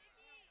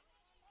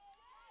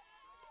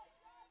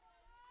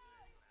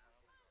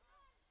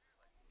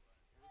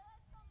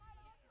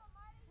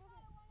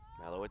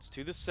 Malowitz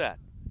to the set.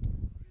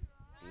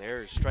 And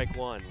there's strike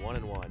one,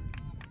 1-1.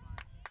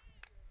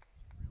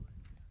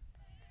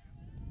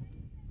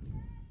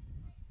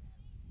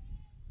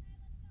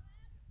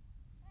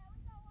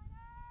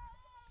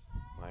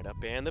 Right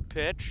up and the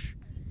pitch.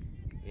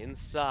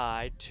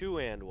 Inside,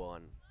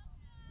 2-1.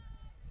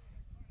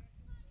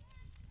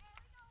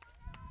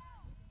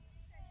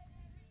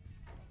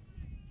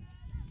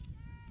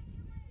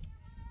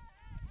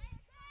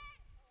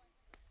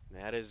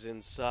 That is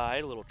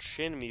inside, a little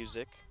chin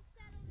music.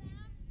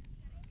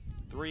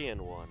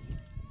 3-1.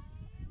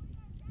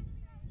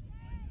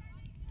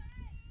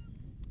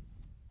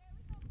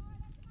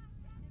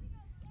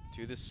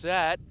 To the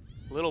set,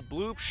 little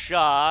bloop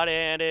shot,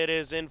 and it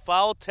is in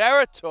foul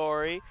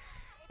territory.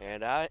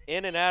 And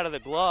in and out of the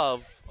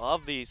glove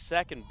of the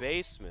second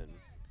baseman.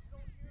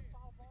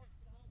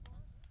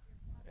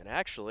 And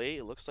actually,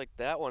 it looks like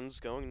that one's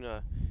going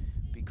to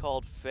be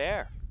called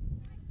fair.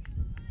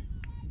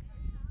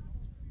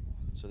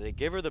 So they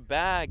give her the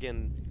bag,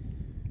 and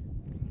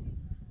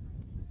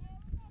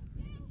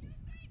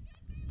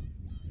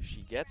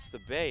she gets the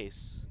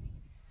base.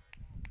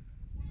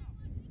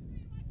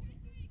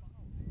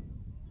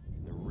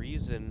 The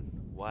reason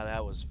why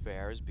that was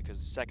fair is because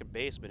the second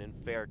baseman in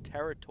fair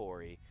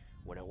territory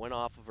when it went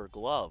off of her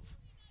glove.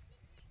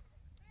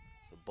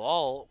 The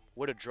ball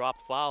would have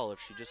dropped foul if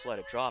she just let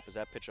it drop as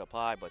that pitch up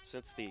high, but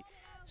since the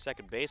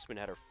second baseman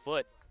had her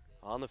foot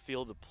on the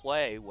field of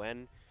play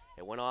when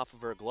it went off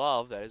of her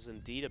glove, that is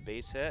indeed a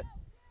base hit,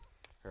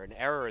 or an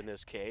error in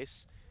this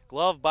case.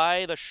 Glove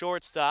by the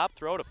shortstop,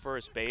 throw to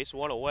first base,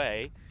 one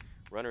away.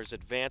 Runners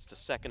advance to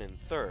second and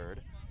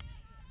third.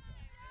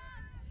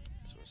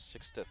 So a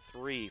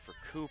 6-3 for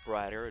Coop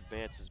Rider,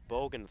 advances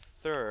Bogan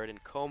third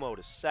and Como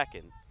to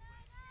second.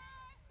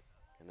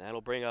 And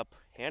that'll bring up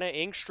Hanna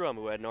Engstrom,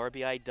 who had an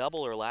RBI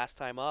double her last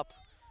time up,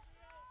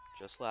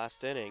 just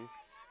last inning.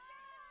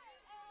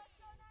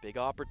 Big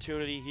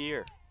opportunity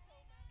here.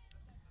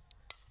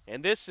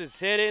 And this is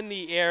hit in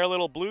the air, a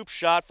little bloop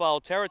shot,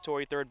 foul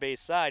territory, third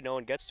base side. No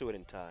one gets to it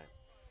in time.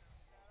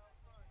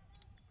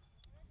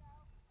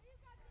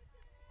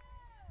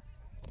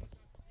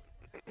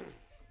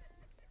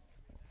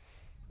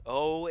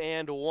 Oh,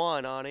 and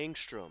 1 on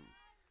Engstrom.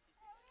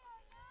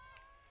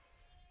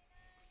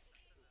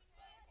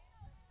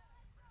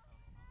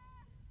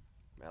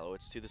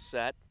 Malowitz to the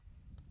set.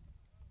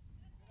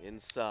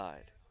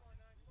 Inside.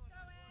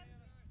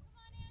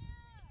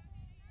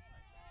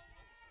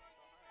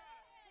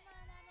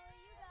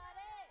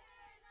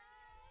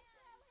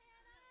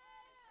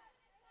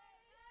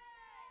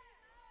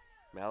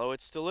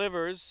 Malowitz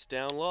delivers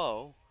down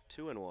low,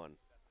 2-1.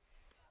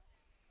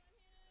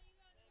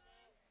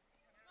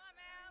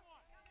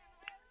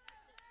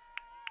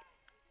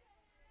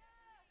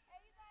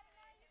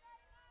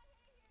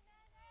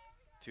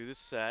 To the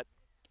set.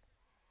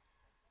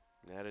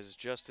 That is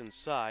just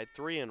inside,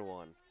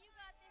 3-1.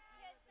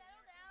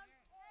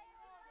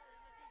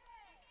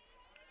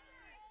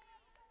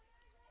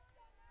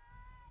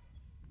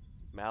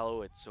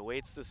 Malowitz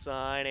awaits the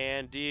sign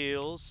and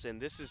deals,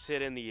 and this is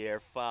hit in the air,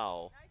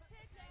 foul.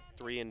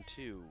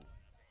 3-2.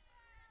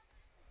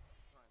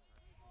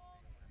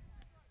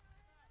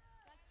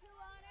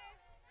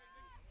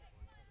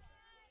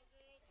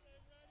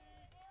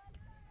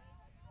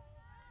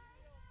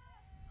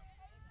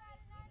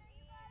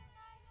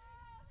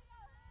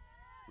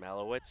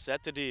 Malowitz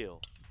set to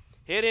deal.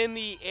 Hit in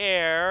the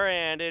air,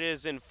 and it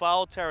is in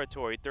foul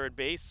territory, third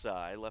base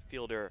side. Left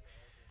fielder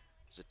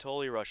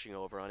Zatoli rushing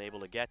over,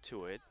 unable to get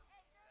to it.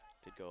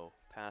 Did go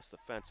past the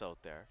fence out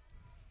there.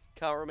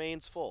 Count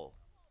remains full.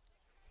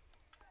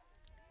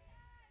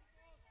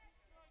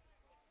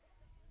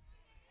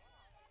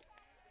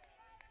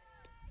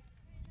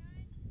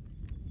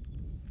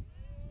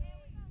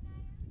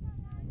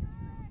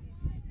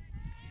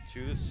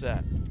 To the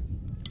set.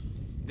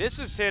 This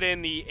is hit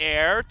in the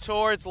air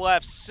towards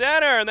left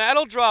center, and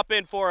that'll drop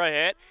in for a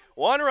hit.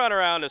 One run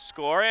around to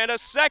score, and a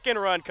second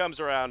run comes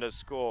around to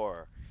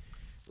score.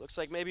 Looks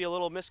like maybe a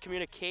little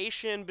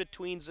miscommunication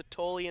between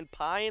Zatoli and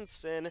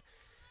Pyenson,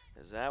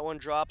 as that one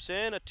drops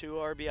in, a 2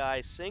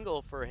 RBI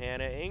single for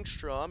Hanna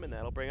Engstrom, and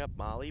that'll bring up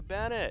Molly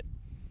Bennett.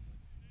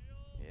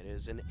 It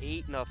is an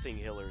 8-0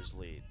 Hillers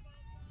lead.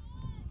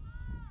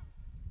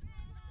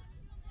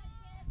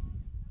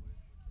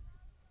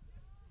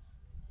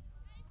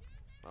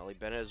 Molly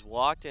Bennett has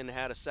walked and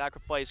had a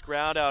sacrifice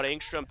ground out.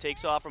 Engstrom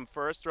takes off from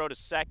first, throw to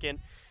second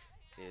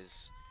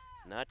is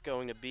not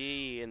going to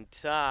be in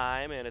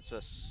time, and it's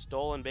a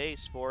stolen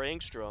base for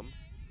Engstrom.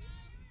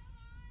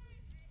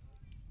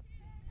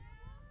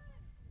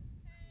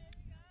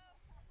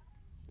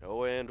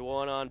 Oh, and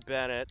 1 on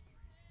Bennett.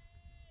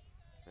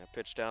 That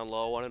pitch down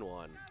low,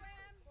 1-1.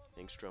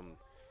 Engstrom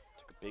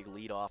took a big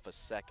lead off a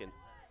second.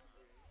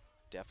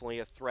 Definitely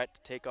a threat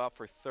to take off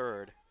for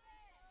third.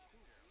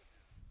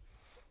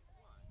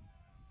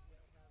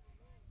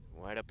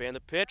 Wind up and the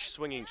pitch,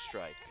 swinging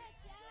strike.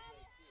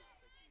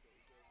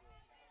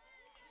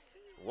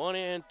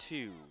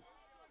 1-2.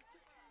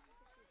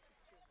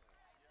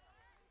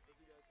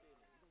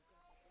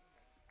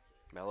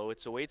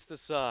 Malowitz awaits the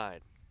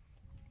side.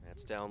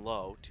 That's down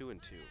low, 2-2.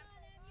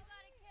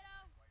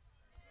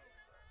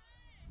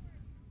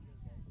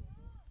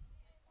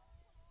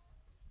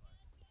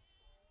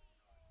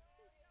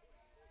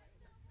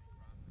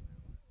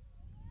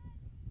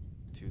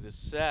 To the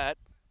set.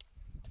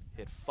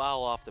 Hit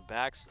foul off the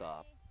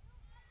backstop.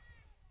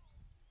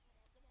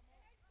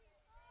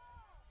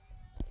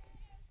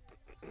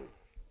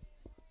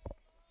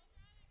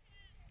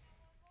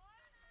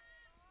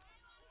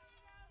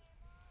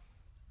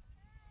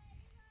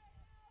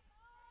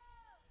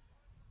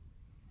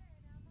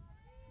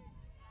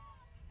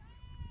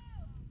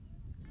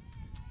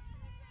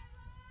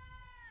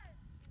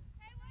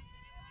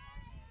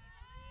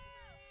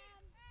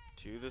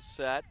 To the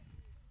set.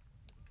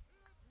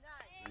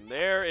 And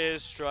there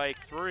is strike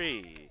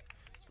 3.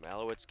 So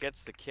Malowitz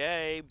gets the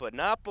K, but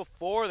not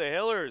before the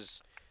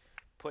Hillers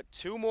put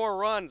 2 more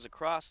runs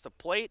across the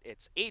plate.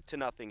 It's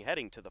 8-0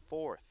 heading to the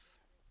 4th.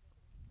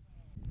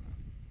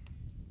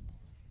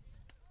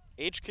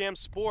 HCAM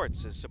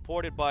Sports is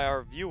supported by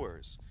our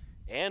viewers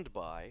and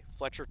by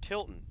Fletcher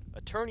Tilton,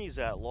 attorneys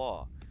at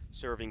law,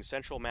 serving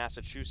Central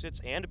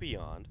Massachusetts and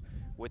beyond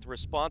with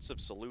responsive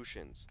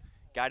solutions,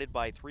 guided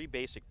by 3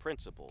 basic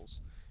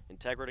principles: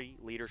 integrity,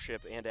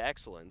 leadership, and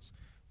excellence.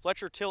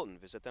 Fletcher Tilton,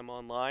 visit them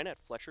online at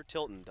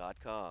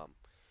fletchertilton.com.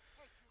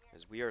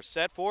 As we are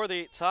set for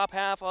the top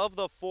half of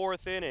the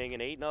 4th inning, an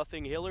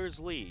 8-0 Hillers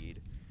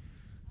lead.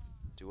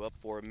 Due up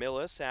for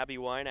Millis, Abby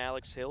Wine,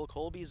 Alex Hill,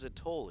 Colby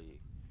Zatoli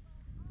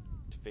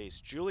to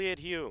face Juliet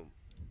Hulme,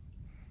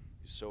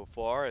 who so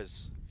far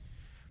has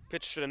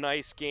pitched a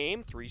nice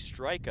game, 3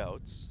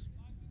 strikeouts.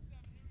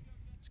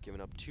 He's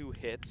given up 2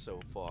 hits so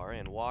far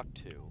and walked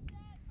 2.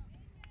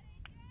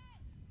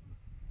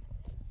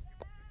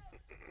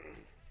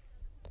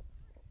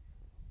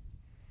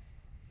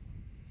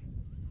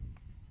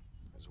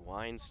 As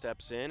Wine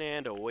steps in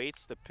and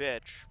awaits the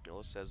pitch,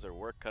 Millis has their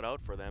work cut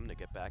out for them to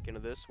get back into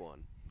this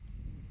one.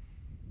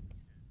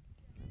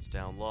 It's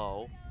down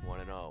low,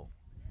 1-0.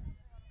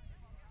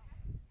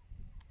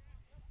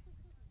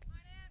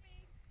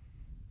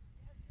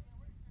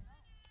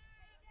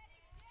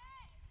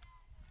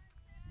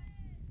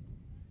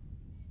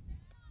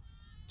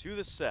 To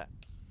the set.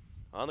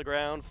 On the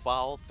ground,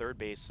 foul, third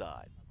base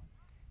side.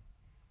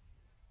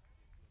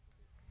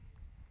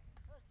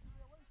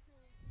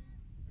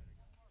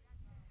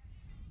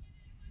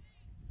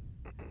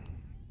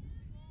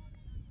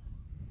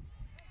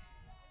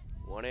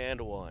 One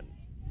and one.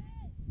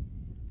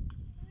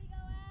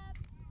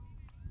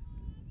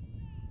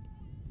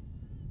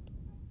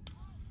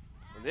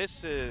 And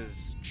this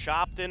is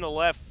chopped into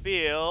left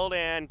field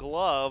and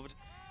gloved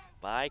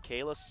by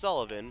Kayla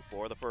Sullivan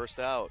for the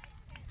first out.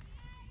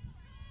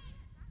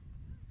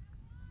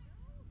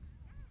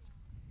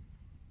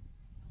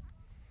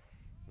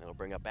 That'll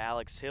bring up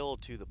Alex Hill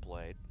to the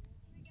plate.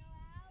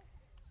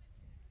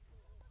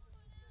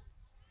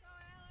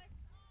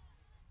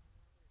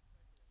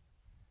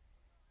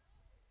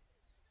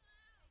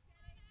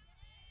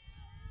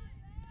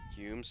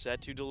 Hulme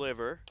set to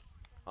deliver.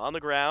 On the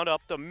ground,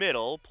 up the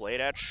middle,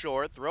 played at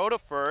short, throw to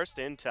first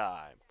in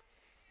time.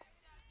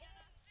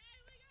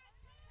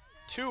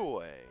 2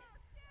 away.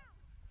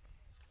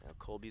 Now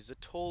Colby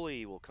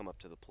Zatoli will come up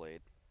to the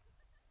plate.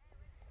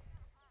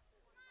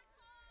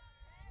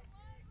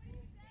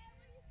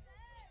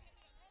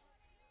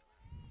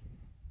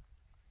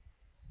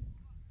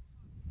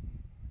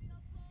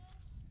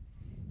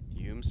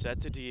 Hulme set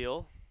to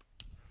deal.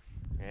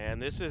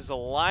 And this is a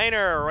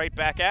liner right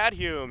back at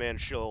Hulme, and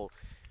she'll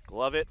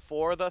glove it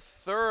for the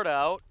 3rd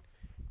out.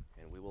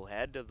 And we will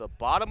head to the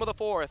bottom of the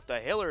 4th. The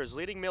Hillers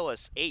leading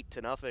Millis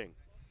 8-0.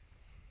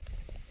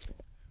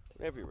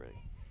 Whenever you're ready.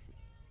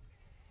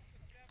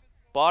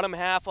 Bottom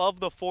half of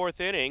the 4th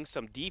inning,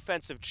 some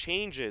defensive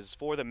changes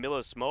for the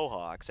Millis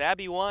Mohawks.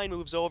 Abby Wine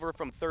moves over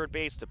from 3rd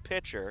base to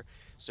pitcher.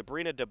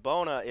 Sabrina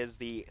DeBona is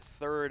the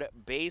 3rd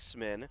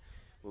baseman.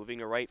 Moving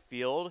to right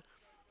field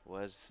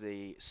was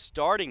the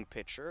starting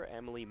pitcher,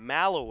 Emily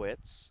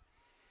Malowitz.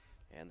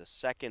 And the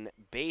 2nd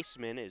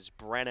baseman is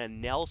Brenna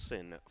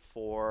Nelson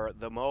for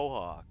the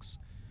Mohawks.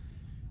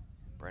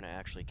 Brenna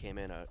actually came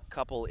in a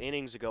couple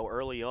innings ago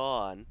early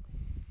on.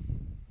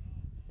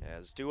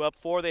 As due up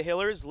for the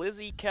Hillers,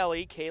 Lizzie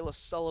Kelly, Kayla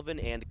Sullivan,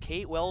 and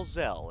Kate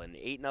Welzell. An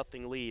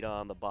 8-0 lead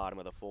on the bottom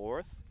of the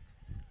 4th.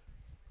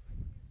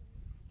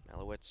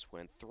 Malowitz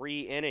went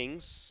 3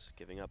 innings,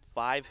 giving up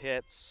 5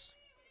 hits,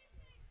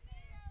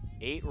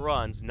 8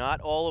 runs.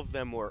 Not all of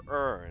them were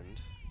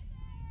earned.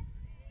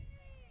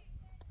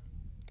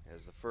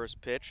 As the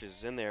first pitch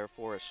is in there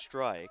for a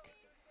strike.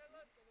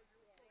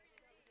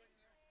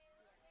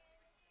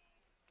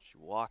 She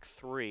walked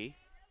 3.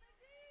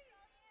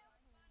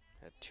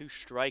 Had 2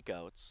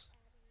 strikeouts.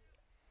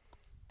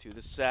 To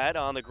the set,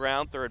 on the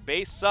ground, 3rd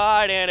base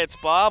side, and it's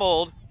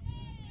bobbled.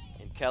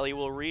 And Kelly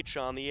will reach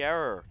on the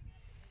error.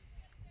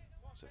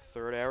 It's a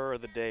 3rd error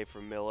of the day for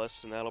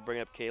Millis, and that'll bring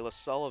up Kayla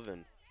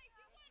Sullivan.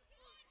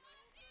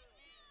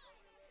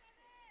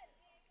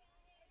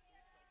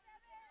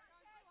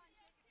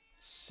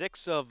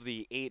 Six of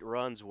the 8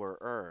 runs were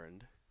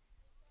earned.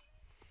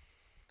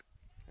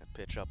 That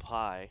pitch up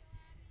high.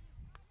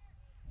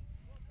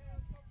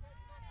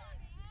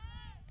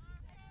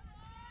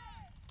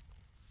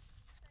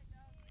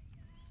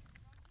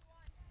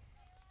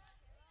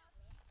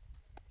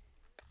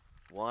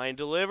 Wine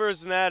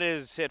delivers, and that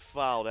is hit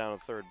foul down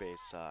the 3rd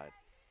base side.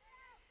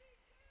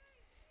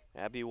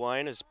 Abby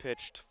Wine has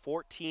pitched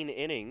 14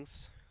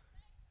 innings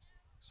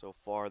so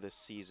far this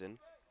season.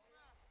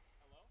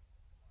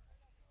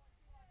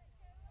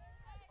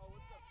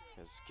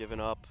 Has given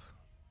up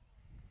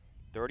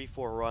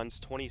 34 runs,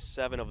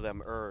 27 of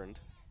them earned.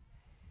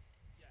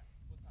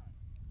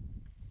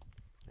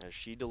 As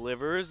she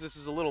delivers, this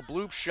is a little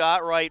bloop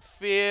shot, right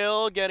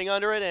field, getting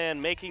under it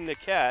and making the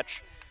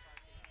catch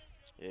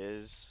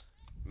is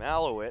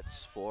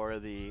Malowitz for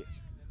the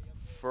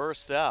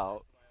 1st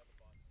out.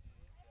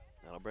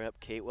 That'll bring up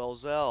Kate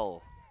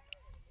Welzell.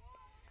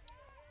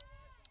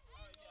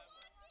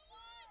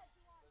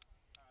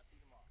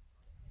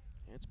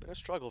 It's been a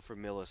struggle for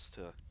Millis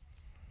to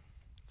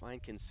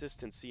find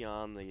consistency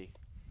on the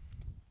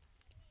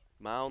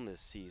mound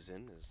this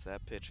season as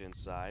that pitch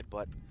inside,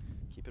 but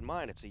keep in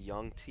mind it's a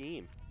young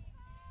team.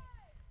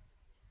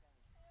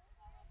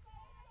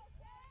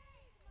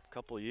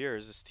 Couple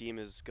years, this team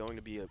is going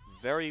to be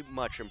very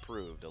much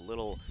improved. A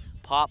little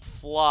pop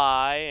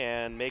fly,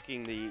 and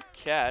making the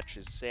catch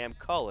is Sam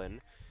Cullen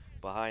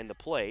behind the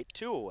plate,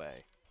 2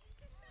 away.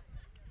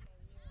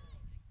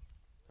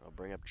 I'll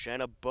bring up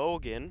Jenna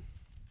Bogan.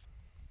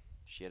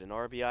 She had an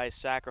RBI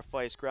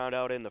sacrifice ground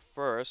out in the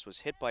 1st,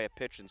 was hit by a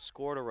pitch and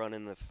scored a run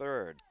in the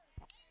 3rd.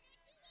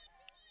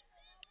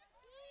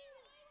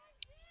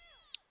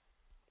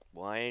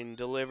 Wine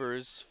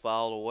delivers,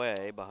 fouled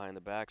away behind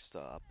the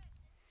backstop.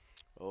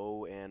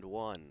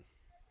 0-1.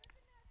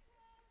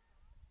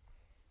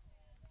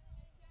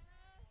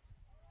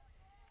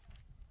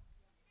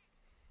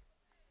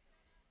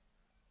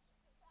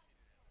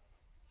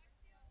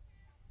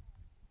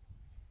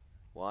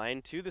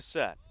 Wine to the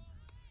set.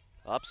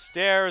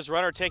 Upstairs,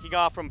 runner taking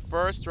off from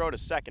 1st, throw to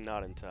 2nd,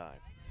 not in time.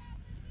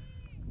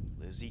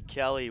 Lizzie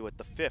Kelly with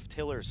the 5th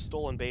Hillers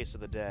stolen base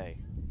of the day.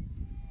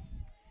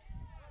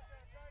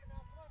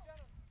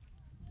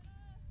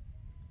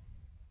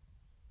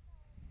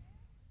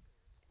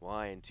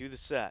 Wine to the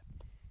set.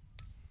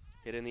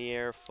 Hit in the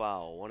air,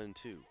 foul,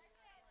 1-2.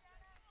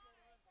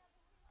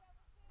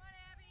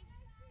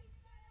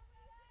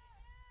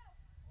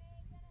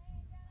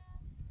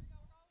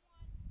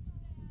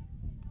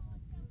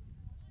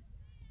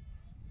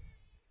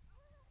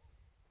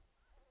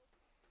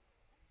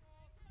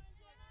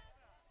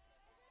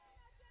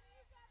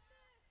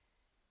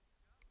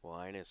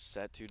 Wine is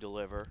set to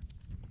deliver.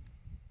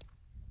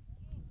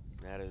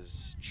 That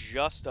is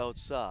just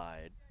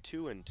outside,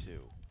 2-2.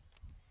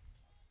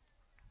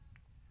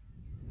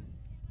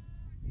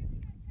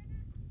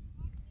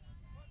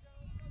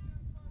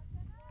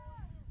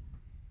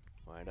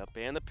 Wind up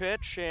and the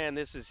pitch, and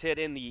this is hit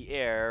in the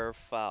air,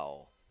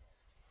 foul.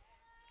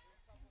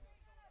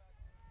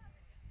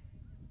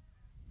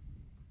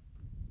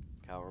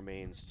 Count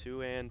remains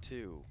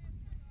 2-2.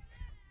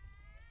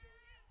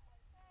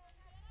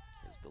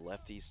 As the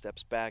lefty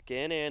steps back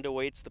in and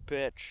awaits the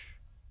pitch.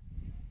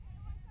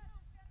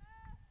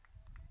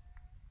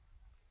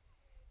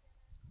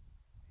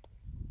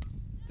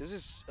 This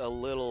is a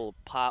little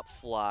pop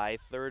fly,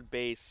 third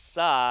base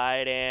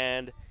side,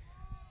 and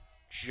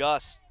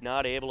just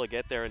not able to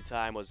get there in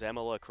time was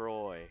Emma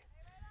LaCroix.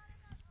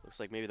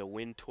 Looks like maybe the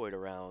wind toyed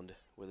around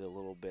with it a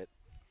little bit.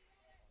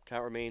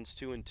 Count remains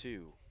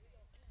 2-2.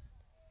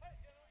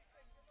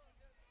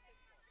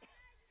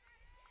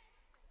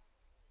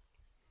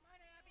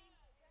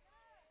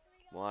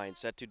 Wine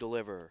set to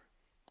deliver.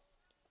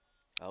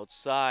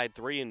 Outside,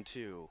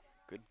 3-2.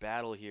 Good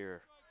battle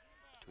here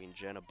between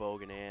Jenna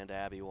Bogan and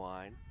Abby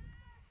Wine.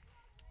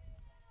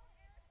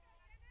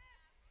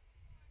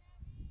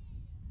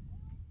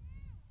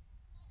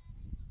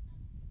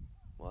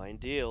 Wine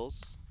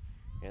deals.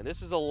 And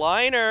this is a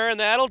liner, and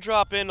that'll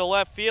drop into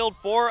left field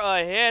for a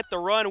hit. The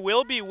run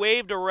will be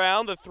waved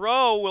around. The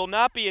throw will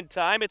not be in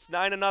time. It's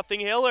 9-0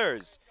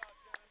 Hillers.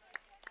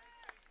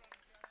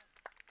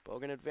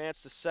 Bogan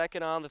advanced to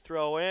second on the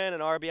throw in, an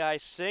RBI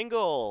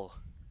single.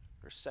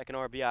 Her second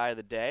RBI of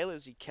the day.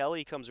 Lizzie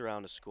Kelly comes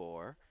around to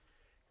score.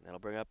 And that'll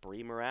bring up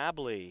Bree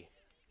Mirabile,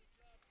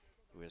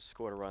 who has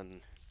scored a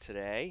run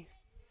today.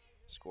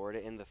 Scored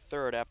it in the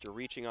third after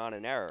reaching on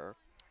an error.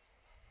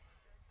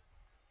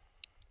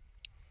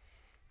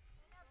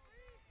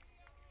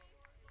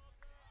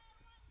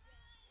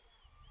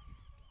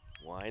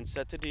 Wine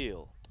set to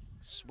deal.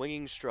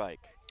 Swinging strike.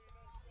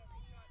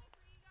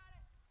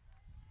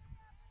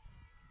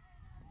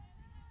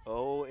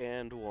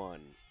 0-1.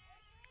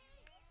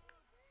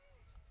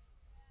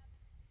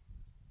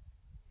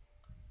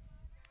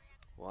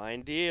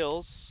 Wine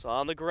deals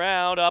on the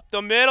ground, up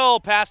the middle,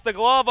 past the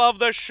glove of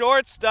the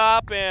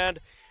shortstop, and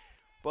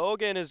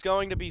Bogan is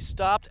going to be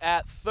stopped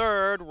at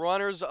third.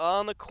 Runners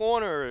on the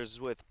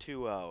corners with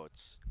 2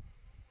 outs.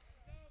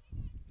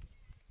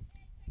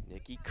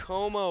 Nikki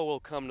Como will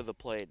come to the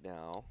plate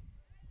now.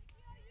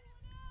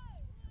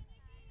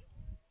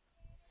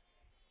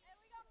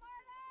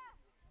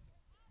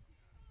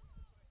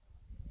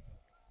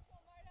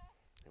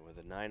 And with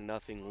a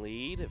 9-0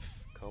 lead, if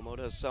Como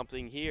does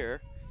something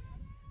here,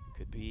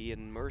 could be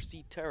in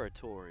mercy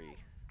territory.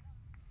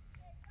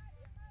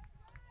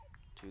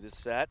 To the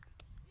set.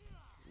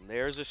 And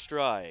there's a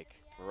strike.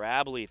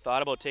 Mirabile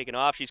thought about taking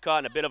off. She's caught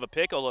in a bit of a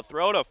pickle. The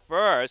throw to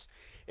first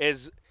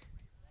is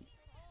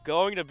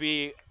going to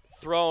be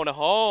thrown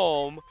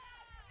home,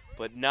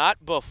 but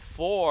not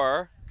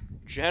before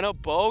Jenna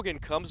Bogan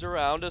comes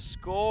around to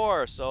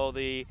score. So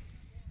the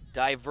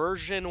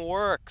diversion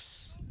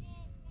works.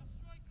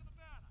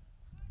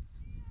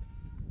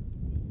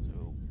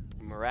 So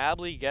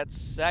Mirabile gets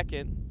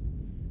second.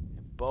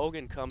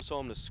 Bogan comes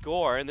home to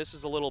score, and this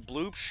is a little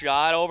bloop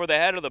shot over the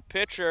head of the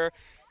pitcher,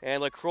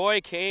 and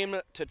LaCroix came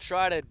to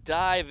try to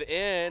dive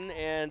in,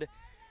 and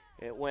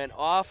it went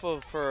off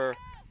of her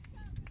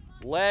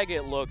leg,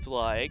 it looked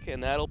like,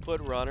 and that'll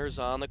put runners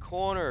on the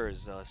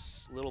corners. A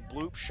little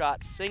bloop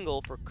shot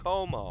single for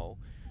Como.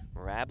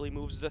 Mirabile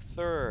moves to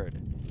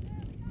third.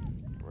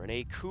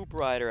 Renee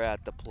Cooprider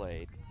at the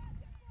plate.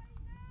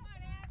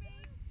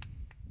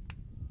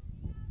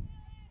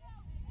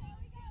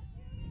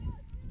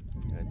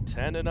 A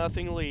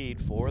 10-0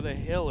 lead for the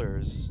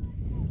Hillers.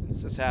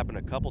 This has happened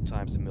a couple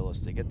times in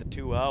Millis. They get the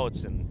 2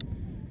 outs and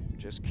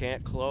just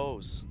can't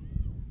close.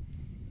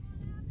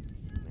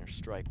 There's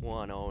strike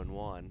 1,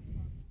 0-1.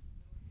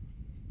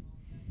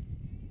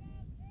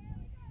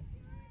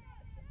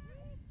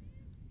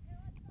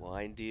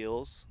 Line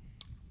deals.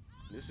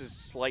 This is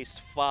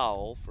sliced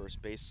foul,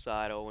 first base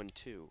side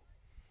 0-2.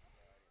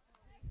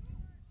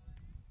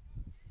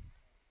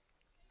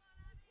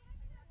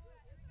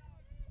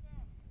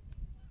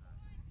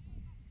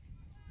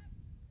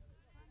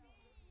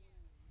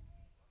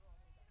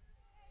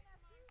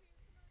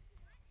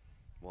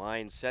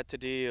 Wine set to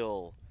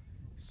deal.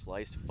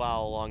 Sliced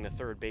foul along the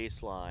third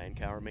baseline.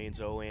 Count remains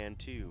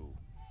 0-2.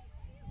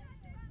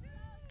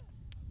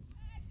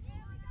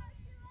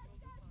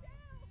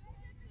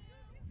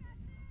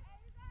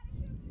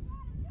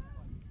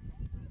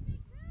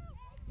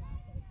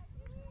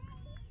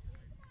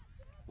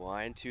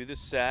 Wine to the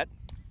set.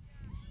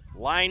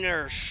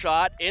 Liner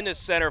shot into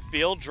center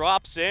field,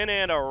 drops in,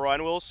 and a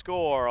run will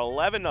score.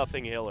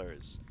 11-0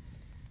 Hillers.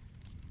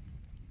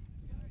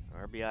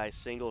 RBI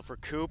single for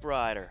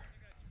Cooprider.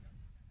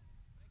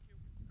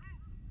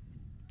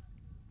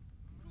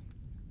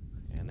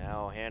 And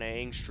now Hanna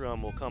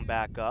Engstrom will come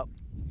back up.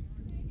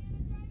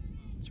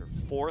 It's her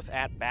 4th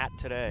at-bat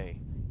today.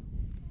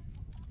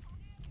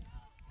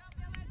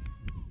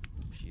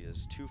 She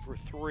is 2 for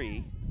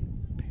 3.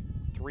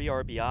 3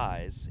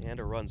 RBIs and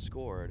a run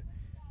scored.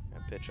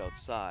 And pitch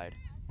outside.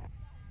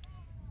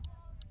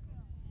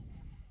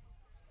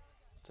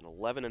 It's an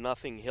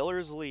 11-0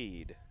 Hillers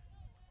lead.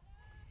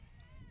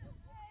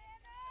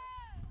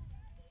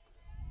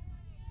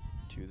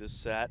 To the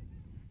set.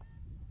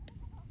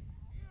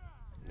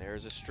 And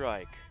there's a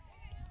strike.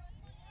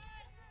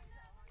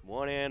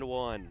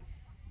 1-1.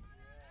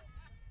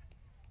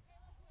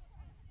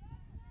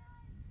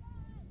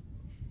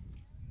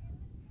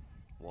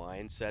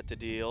 Wine set to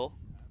deal.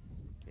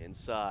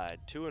 Inside,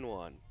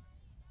 2-1.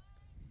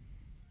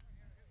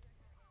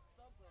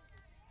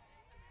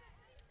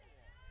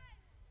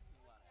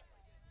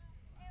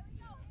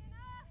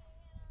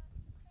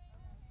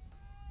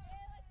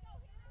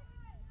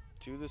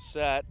 To the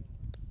set.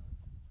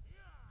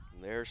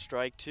 And there's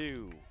strike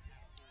two.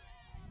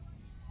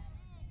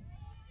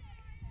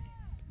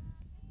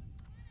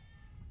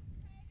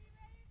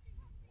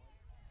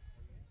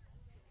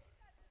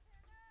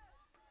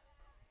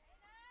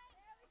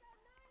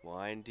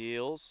 Wine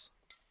deals.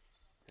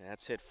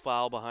 That's hit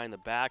foul behind the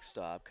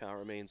backstop. Count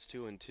remains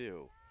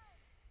 2-2.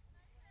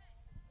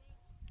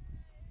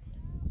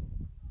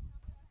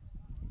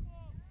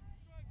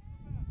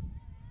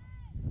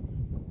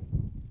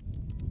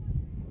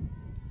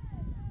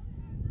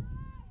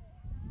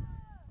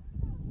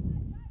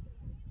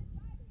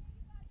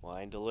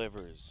 Wine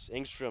delivers.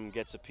 Engstrom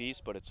gets a piece,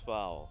 but it's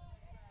foul.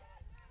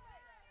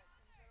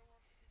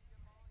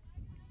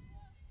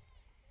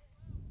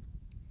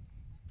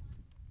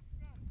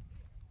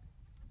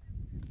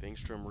 If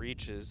Engstrom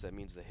reaches, that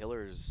means the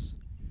Hillers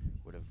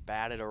would have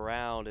batted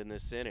around in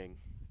this inning.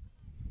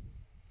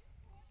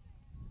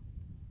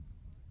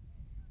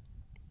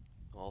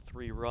 All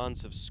 3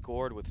 runs have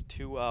scored with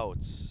 2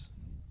 outs.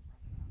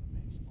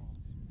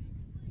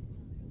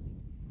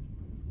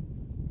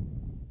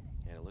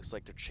 And it looks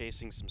like they're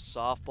chasing some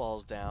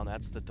softballs down.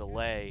 That's the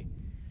delay,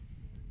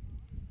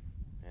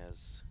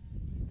 as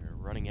they're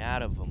running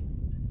out of them.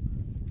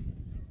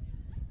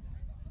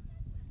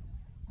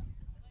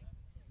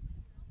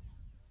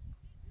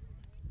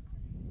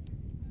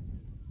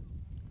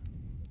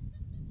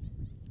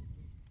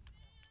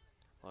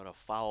 A lot of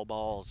foul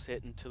balls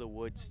hit into the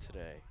woods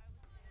today.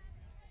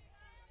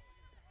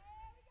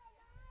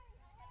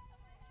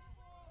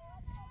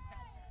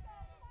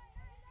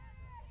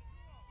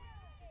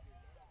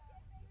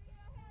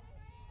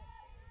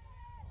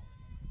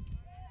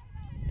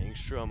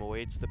 Engstrom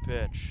awaits the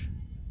pitch.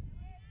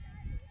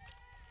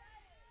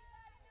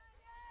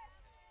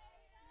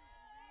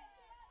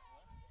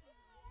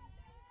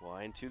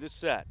 Wine to the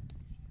set.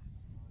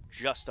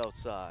 Just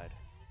outside.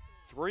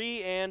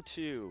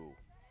 3-2.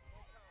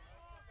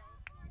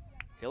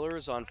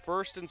 Hillers on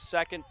first and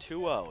second,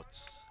 2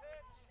 outs.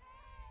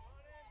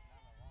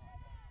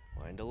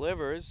 Wine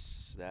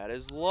delivers. That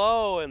is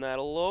low, and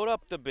that'll load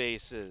up the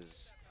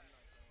bases.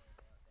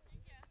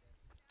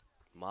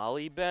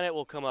 Molly Bennett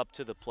will come up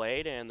to the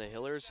plate, and the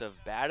Hillers have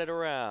batted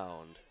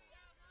around.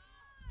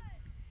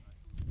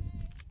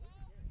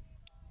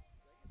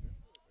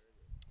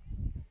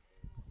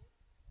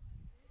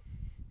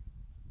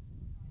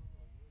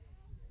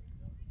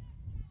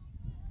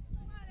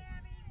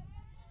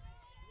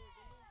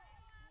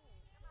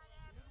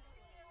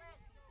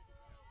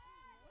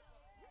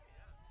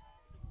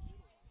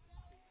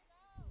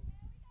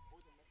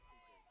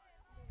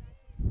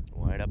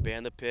 Wide up,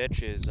 and the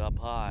pitch is up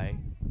high.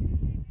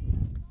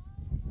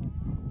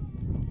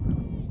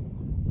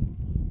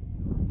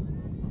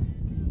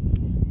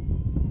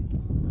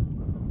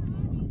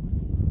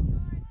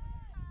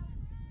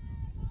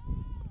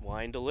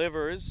 Wine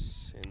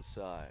delivers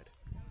inside.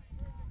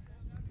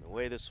 The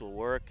way this will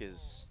work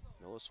is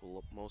Millis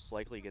will most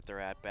likely get their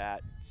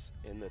at-bats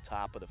in the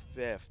top of the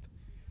 5th.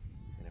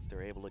 And if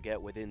they're able to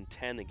get within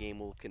 10, the game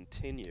will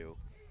continue.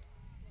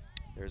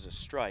 There's a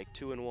strike,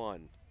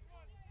 2-1.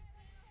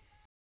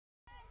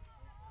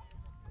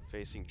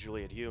 Facing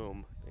Juliet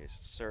Hulme, they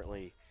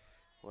certainly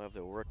will have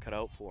their work cut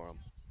out for them.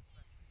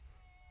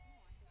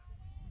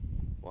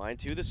 Wine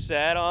to the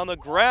set, on the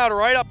ground,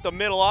 right up the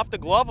middle, off the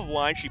glove of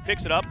Wine. She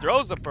picks it up,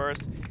 throws the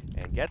first,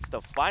 and gets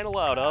the final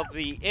out of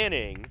the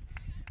inning.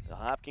 The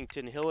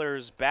Hopkinton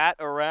Hillers bat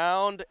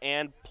around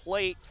and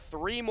plate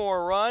 3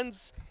 more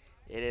runs.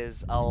 It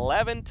is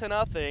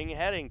 11-0,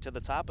 heading to the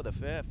top of the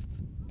 5th.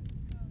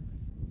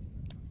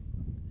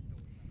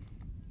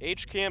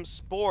 HCAM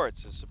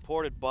Sports is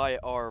supported by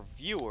our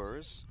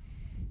viewers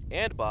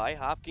and by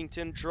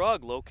Hopkinton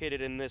Drug,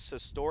 located in this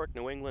historic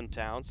New England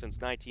town since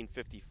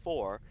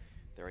 1954.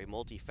 They're a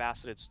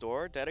multifaceted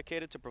store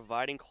dedicated to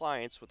providing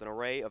clients with an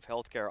array of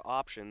healthcare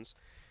options.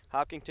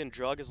 Hopkinton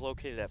Drug is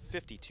located at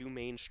 52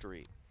 Main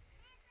Street.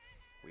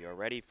 We are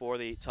ready for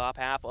the top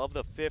half of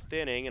the 5th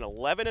inning, an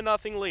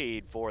 11-0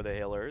 lead for the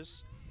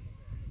Hillers.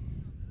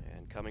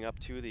 And coming up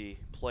to the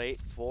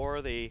plate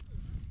for the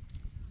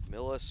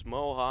Millis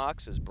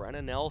Mohawks is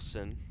Brenna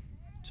Nelson.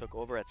 Took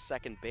over at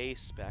second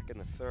base back in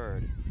the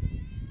 3rd.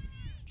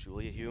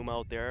 Julia Hulme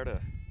out there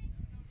to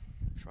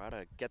try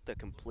to get the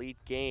complete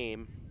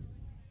game.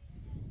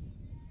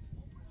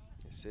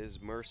 This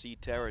is Mercy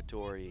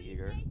territory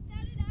here.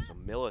 So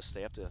Millis,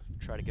 they have to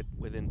try to get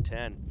within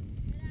 10.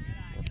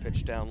 A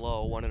pitch down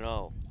low,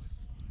 1-0.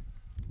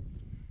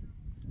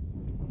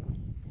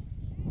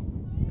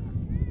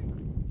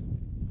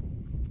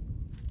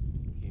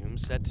 Hulme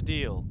set to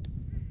deal.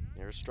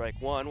 There's strike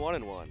 1,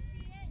 1-1.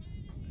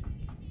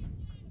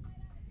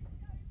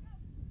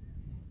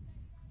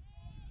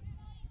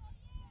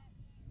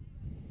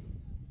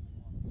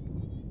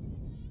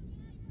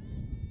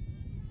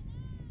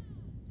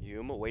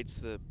 Hulme awaits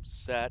the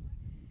set.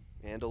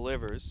 and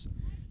delivers.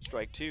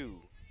 Strike two.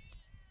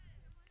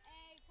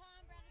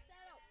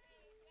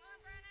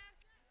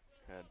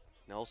 Had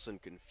Nelson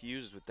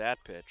confused with that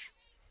pitch.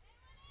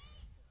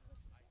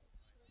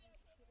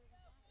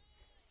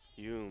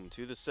 Hulme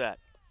to the set.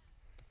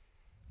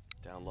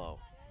 Down low.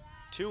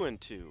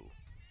 2-2.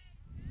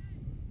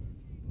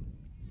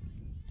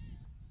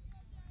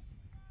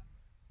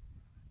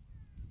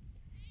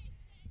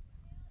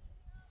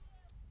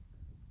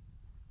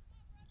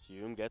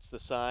 Hulme gets the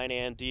sign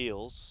and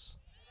deals.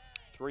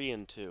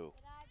 3-2.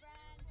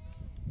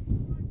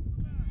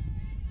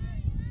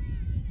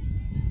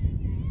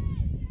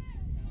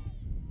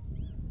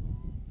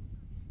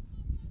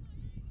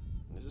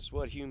 This is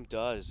what Hulme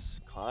does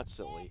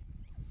constantly.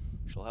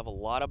 She'll have a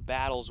lot of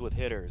battles with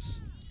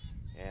hitters.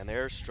 And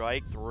there's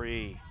strike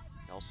three.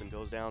 Nelson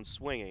goes down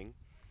swinging.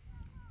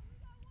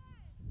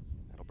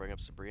 That'll bring up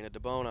Sabrina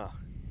DeBona,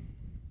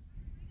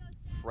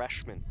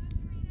 freshman.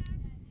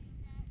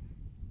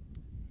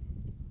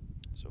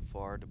 So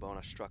far,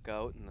 DeBona struck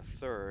out in the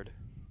third.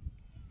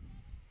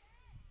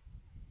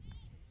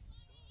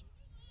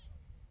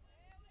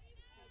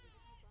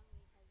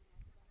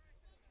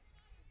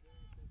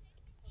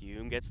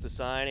 Hulme gets the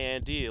sign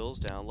and deals.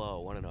 Down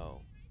low,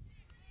 1-0.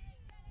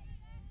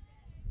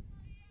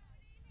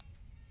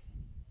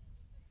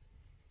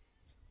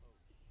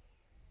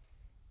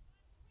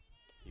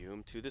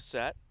 Hulme to the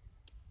set.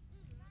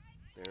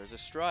 There's a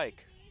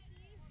strike.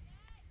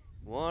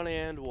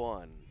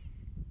 1-1.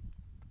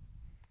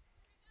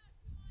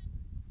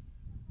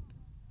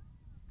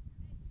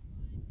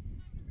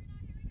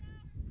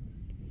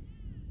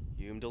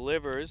 Hulme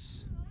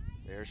delivers.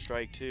 There's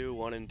strike two,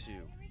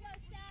 1-2.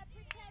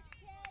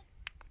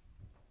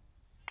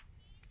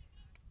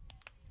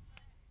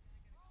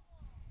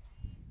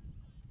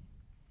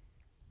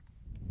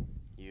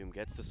 Hulme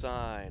gets the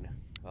sign.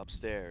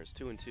 Upstairs,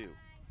 2-2.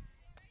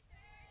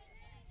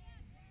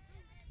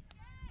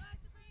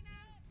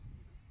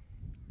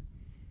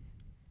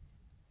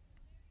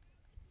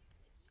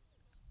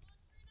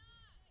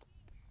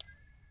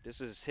 This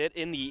is hit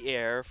in the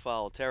air,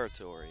 foul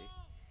territory.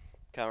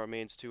 Count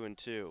remains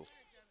 2-2.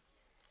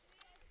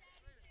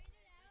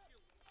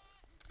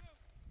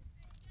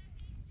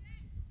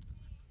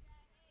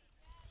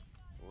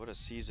 What a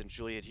season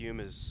Juliet Hulme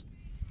has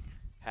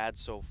had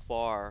so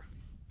far.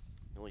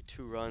 Only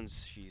 2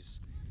 runs she's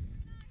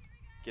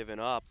given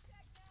up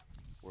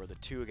were the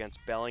 2 against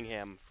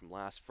Bellingham from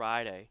last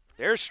Friday.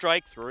 There's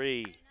strike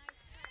three.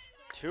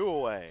 2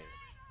 away.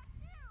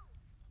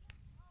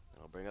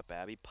 That'll bring up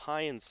Abby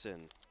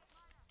Pyenson.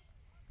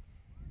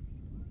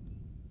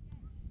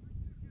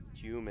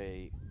 Hulme,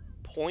 a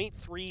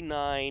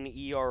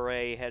 .39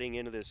 ERA heading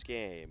into this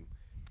game.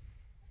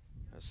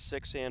 A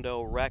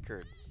 6-0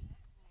 record.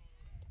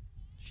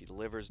 She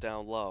delivers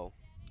down low.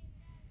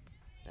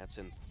 That's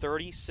in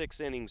 36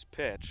 innings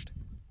pitched.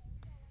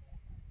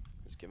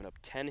 Has given up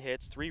 10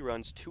 hits, 3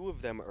 runs, 2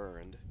 of them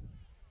earned.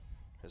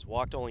 Has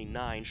walked only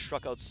 9,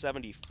 struck out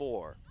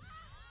 74.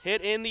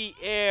 Hit in the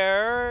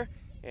air,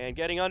 and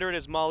getting under it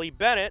is Molly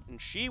Bennett,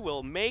 and she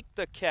will make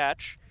the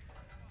catch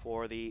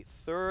for the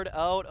 3rd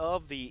out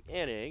of the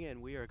inning,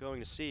 and we are going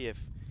to see if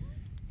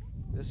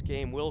this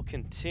game will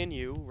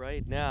continue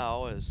right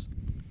now as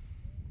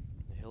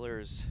the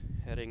Hillers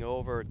heading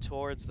over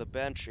towards the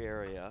bench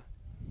area.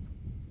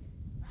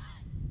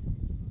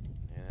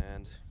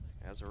 And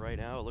as of right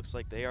now, it looks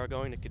like they are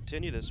going to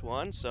continue this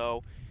one,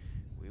 so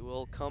we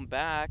will come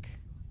back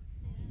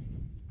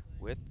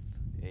with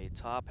a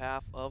top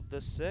half of the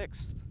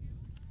 6th.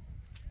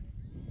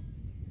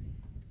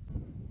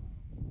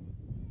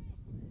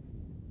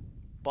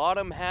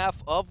 Bottom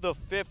half of the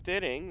 5th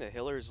inning, the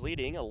Hillers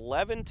leading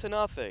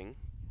 11-0.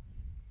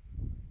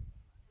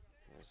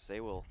 As they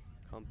will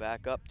come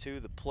back up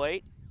to the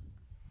plate.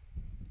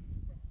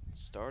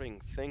 Starting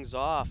things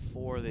off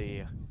for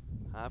the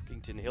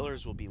Hopkinton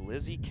Hillers will be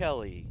Lizzie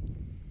Kelly,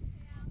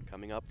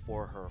 coming up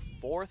for her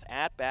 4th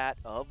at-bat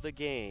of the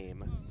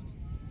game.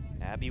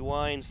 Abby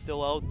Wine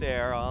still out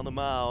there on the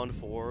mound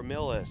for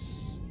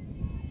Millis.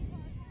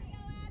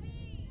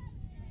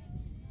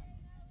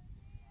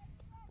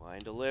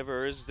 Wine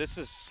delivers. This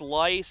is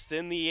sliced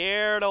in the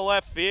air to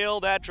left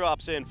field. That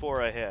drops in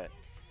for a hit.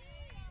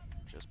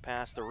 Just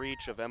past the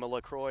reach of Emma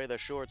LaCroix, the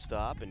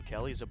shortstop, and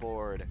Kelly's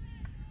aboard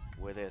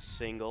with a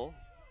single.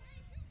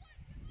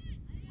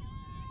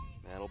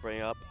 That'll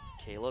bring up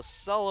Kayla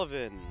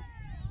Sullivan.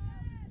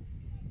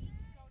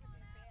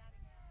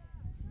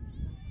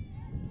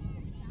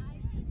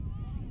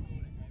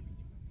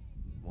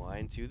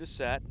 Wine to the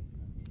set.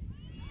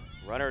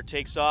 Runner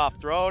takes off.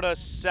 Throw to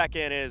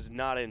second is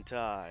not in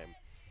time.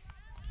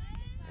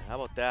 And how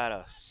about that?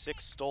 A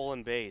 6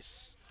 stolen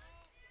base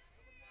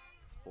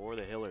for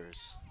the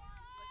Hillers.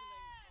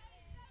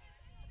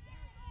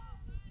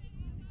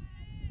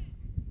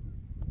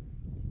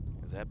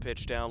 As that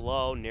pitch down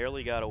low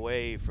nearly got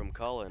away from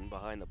Cullen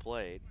behind the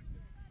plate.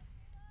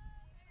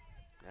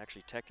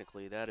 Actually,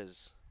 technically, that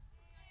is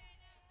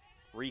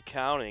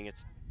recounting.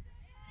 It's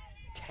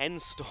 10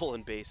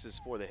 stolen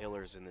bases for the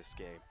Hillers in this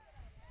game.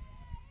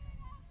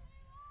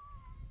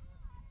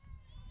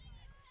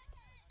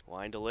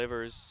 Wine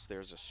delivers.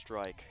 There's a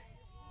strike.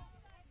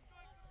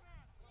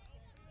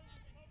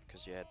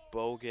 Because you had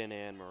Bogan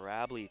and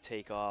Mirabile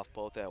take off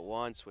both at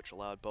once, which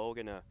allowed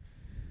Bogan to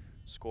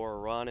score a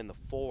run in the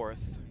fourth.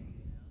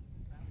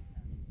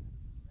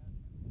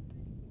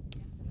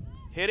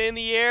 Hit in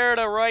the air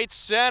to right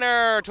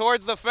center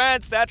towards the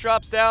fence. That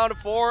drops down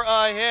for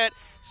a hit.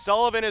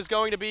 Sullivan is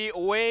going to be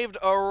waved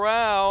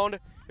around.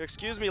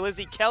 Excuse me,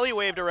 Lizzie Kelly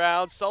waved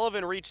around.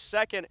 Sullivan reached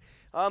second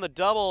on the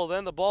double.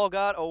 Then the ball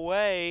got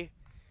away.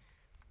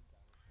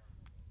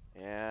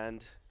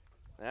 And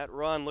that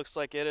run looks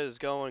like it is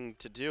going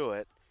to do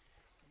it.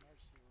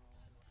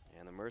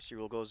 And the mercy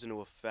rule goes into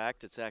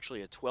effect. It's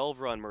actually a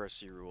 12-run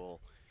mercy rule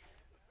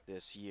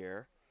this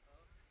year.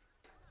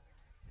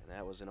 And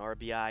that was an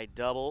RBI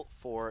double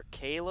for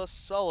Kayla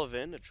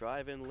Sullivan to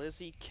drive in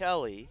Lizzie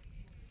Kelly.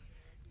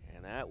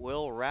 And that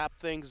will wrap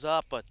things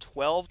up. A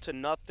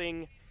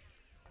 12-0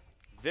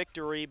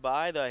 victory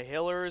by the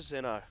Hillers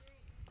in a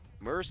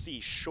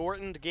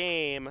mercy-shortened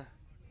game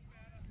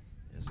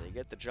as they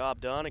get the job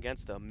done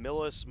against the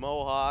Millis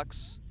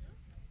Mohawks.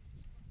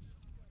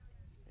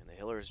 And the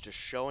Hillers just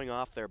showing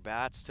off their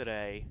bats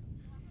today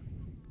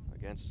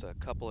against a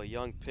couple of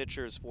young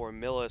pitchers for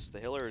Millis. The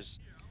Hillers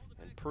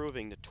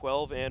improving to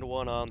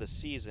 12-1 on the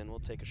season. We'll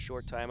take a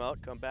short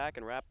timeout, come back,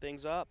 and wrap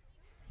things up.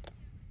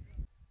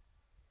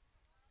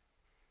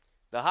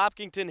 The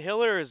Hopkinton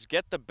Hillers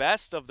get the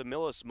best of the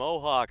Millis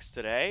Mohawks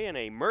today in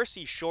a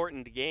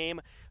mercy-shortened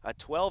game, a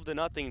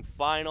 12-0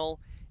 final,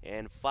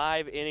 and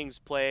 5 innings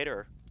played,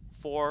 or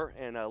 4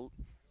 and a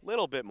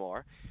little bit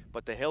more.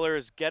 But the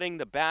Hillers getting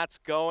the bats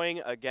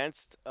going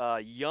against a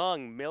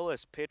young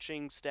Millis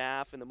pitching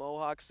staff, and the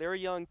Mohawks, they're a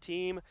young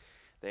team.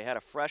 They had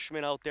a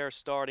freshman out there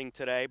starting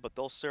today, but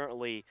they'll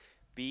certainly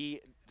be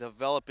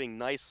developing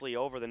nicely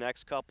over the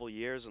next couple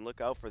years, and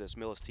look out for this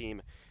Millis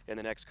team in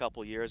the next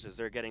couple years as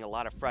they're getting a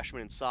lot of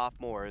freshmen and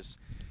sophomores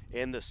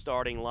in the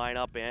starting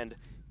lineup and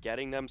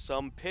getting them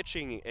some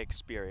pitching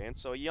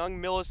experience. So a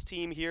young Millis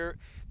team here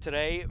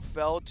today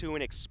fell to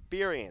an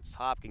experienced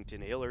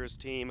Hopkinton Hillers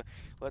team.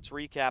 Let's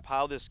recap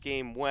how this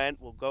game went.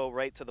 We'll go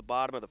right to the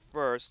bottom of the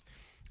first.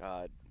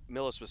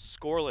 Millis was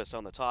scoreless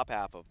on the top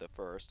half of the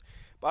first.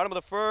 Bottom of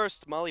the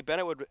first, Molly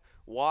Bennett would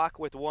walk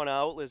with 1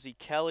 out. Lizzie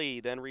Kelly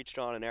then reached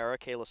on an error.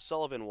 Kayla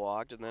Sullivan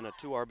walked, and then a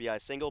 2 RBI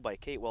single by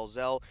Kate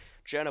Welzell.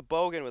 Jenna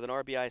Bogan with an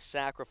RBI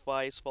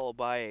sacrifice, followed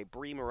by a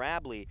Bree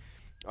Mirabile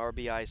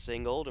RBI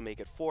single to make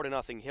it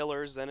 4-0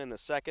 Hillers. Then in the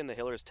second, the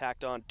Hillers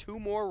tacked on 2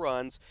 more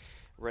runs.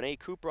 Renee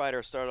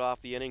Cooprider started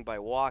off the inning by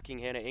walking.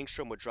 Hanna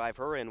Engstrom would drive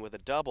her in with a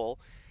double,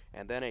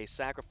 and then a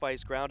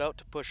sacrifice ground out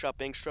to push up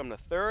Engstrom to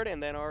third,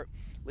 and then our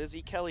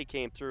Lizzie Kelly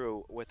came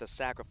through with a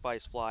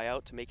sacrifice fly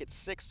out to make it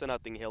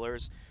 6-0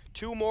 Hillers.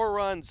 2 more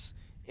runs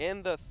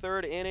in the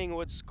third inning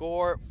would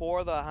score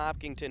for the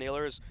Hopkinton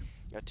Hillers.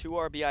 A 2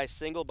 RBI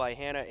single by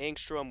Hanna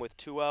Engstrom with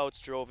 2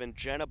 outs drove in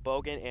Jenna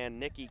Bogan and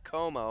Nikki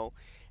Como.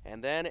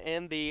 And then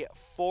in the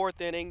fourth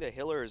inning, the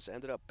Hillers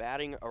ended up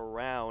batting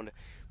around,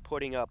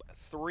 putting up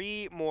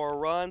 3 more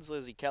runs.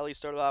 Lizzie Kelly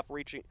started off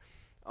reaching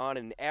on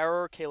an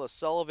error. Kayla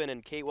Sullivan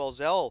and Kate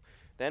Welzell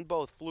then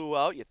both flew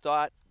out. You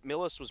thought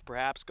Millis was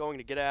perhaps going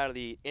to get out of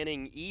the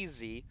inning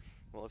easy.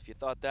 Well, if you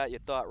thought that, you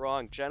thought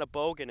wrong. Jenna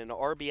Bogan, an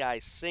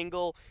RBI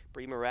single.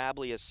 Bree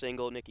Mirabile, a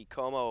single. Nikki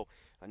Como,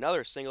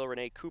 another single.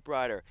 Renee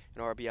Cooprider,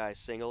 an RBI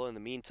single. In the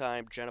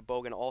meantime, Jenna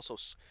Bogan also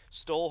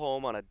stole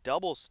home on a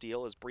double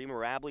steal as Bree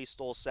Mirabile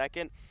stole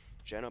second.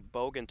 Jenna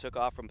Bogan took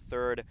off from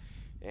third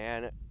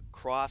and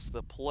crossed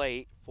the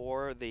plate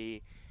for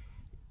that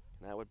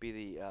would be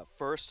the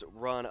first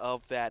run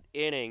of that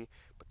inning.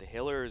 But the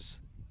Hillers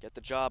get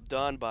the job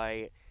done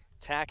by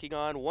tacking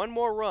on 1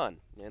 more run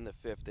in the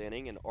 5th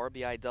inning, an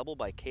RBI double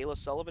by Kayla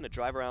Sullivan to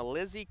drive around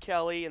Lizzie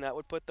Kelly, and that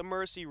would put the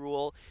mercy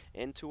rule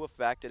into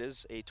effect. It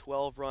is a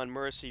 12-run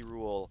mercy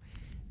rule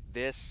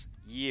this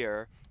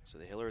year, so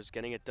the Hillers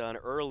getting it done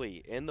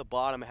early in the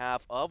bottom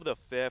half of the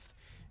 5th,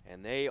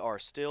 and they are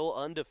still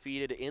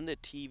undefeated in the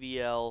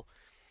TVL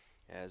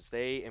as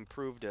they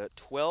improved to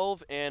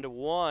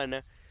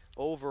 12-1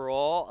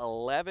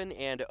 overall,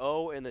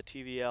 11-0 in the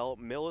TVL.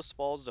 Millis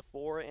falls to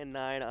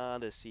 4-9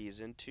 on the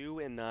season,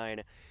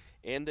 2-9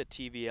 in the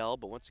TVL.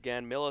 But once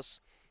again,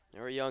 Millis,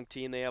 they're a young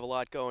team. They have a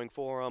lot going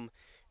for them,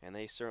 and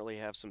they certainly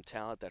have some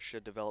talent that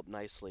should develop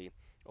nicely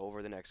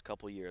over the next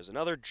couple years.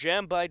 Another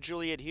gem by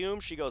Juliet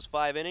Hulme. She goes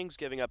 5 innings,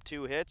 giving up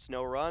 2 hits,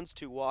 no runs,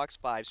 2 walks,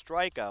 5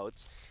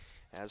 strikeouts.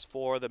 As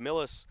for the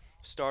Millis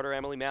starter,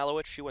 Emily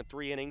Malowich, she went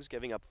 3 innings,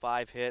 giving up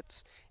 5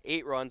 hits,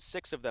 8 runs,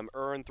 6 of them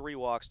earned, 3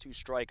 walks, 2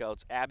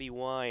 strikeouts. Abby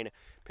Wine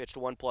pitched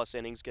 1+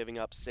 innings, giving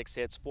up 6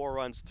 hits, 4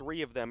 runs,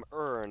 3 of them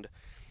earned.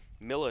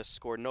 Millis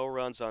scored no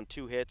runs on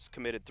 2 hits,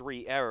 committed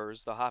 3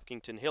 errors. The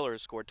Hopkinton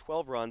Hillers scored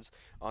 12 runs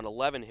on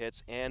 11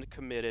 hits and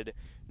committed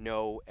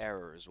no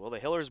errors. Well, the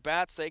Hillers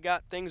bats, they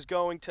got things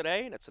going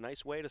today, and it's a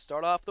nice way to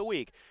start off the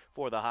week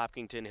for the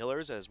Hopkinton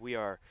Hillers as we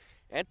are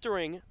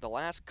entering the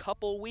last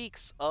couple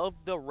weeks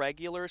of the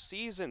regular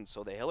season.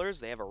 So the Hillers,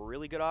 they have a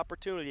really good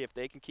opportunity if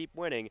they can keep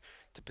winning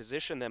to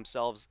position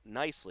themselves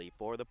nicely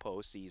for the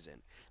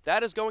postseason.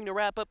 That is going to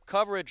wrap up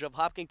coverage of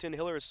Hopkinton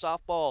Hillers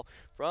softball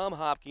from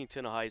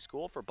Hopkinton High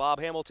School. For Bob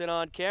Hamilton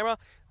on camera,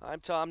 I'm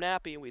Tom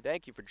Nappy, and we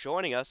thank you for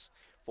joining us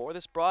for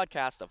this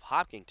broadcast of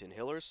Hopkinton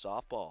Hillers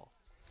softball.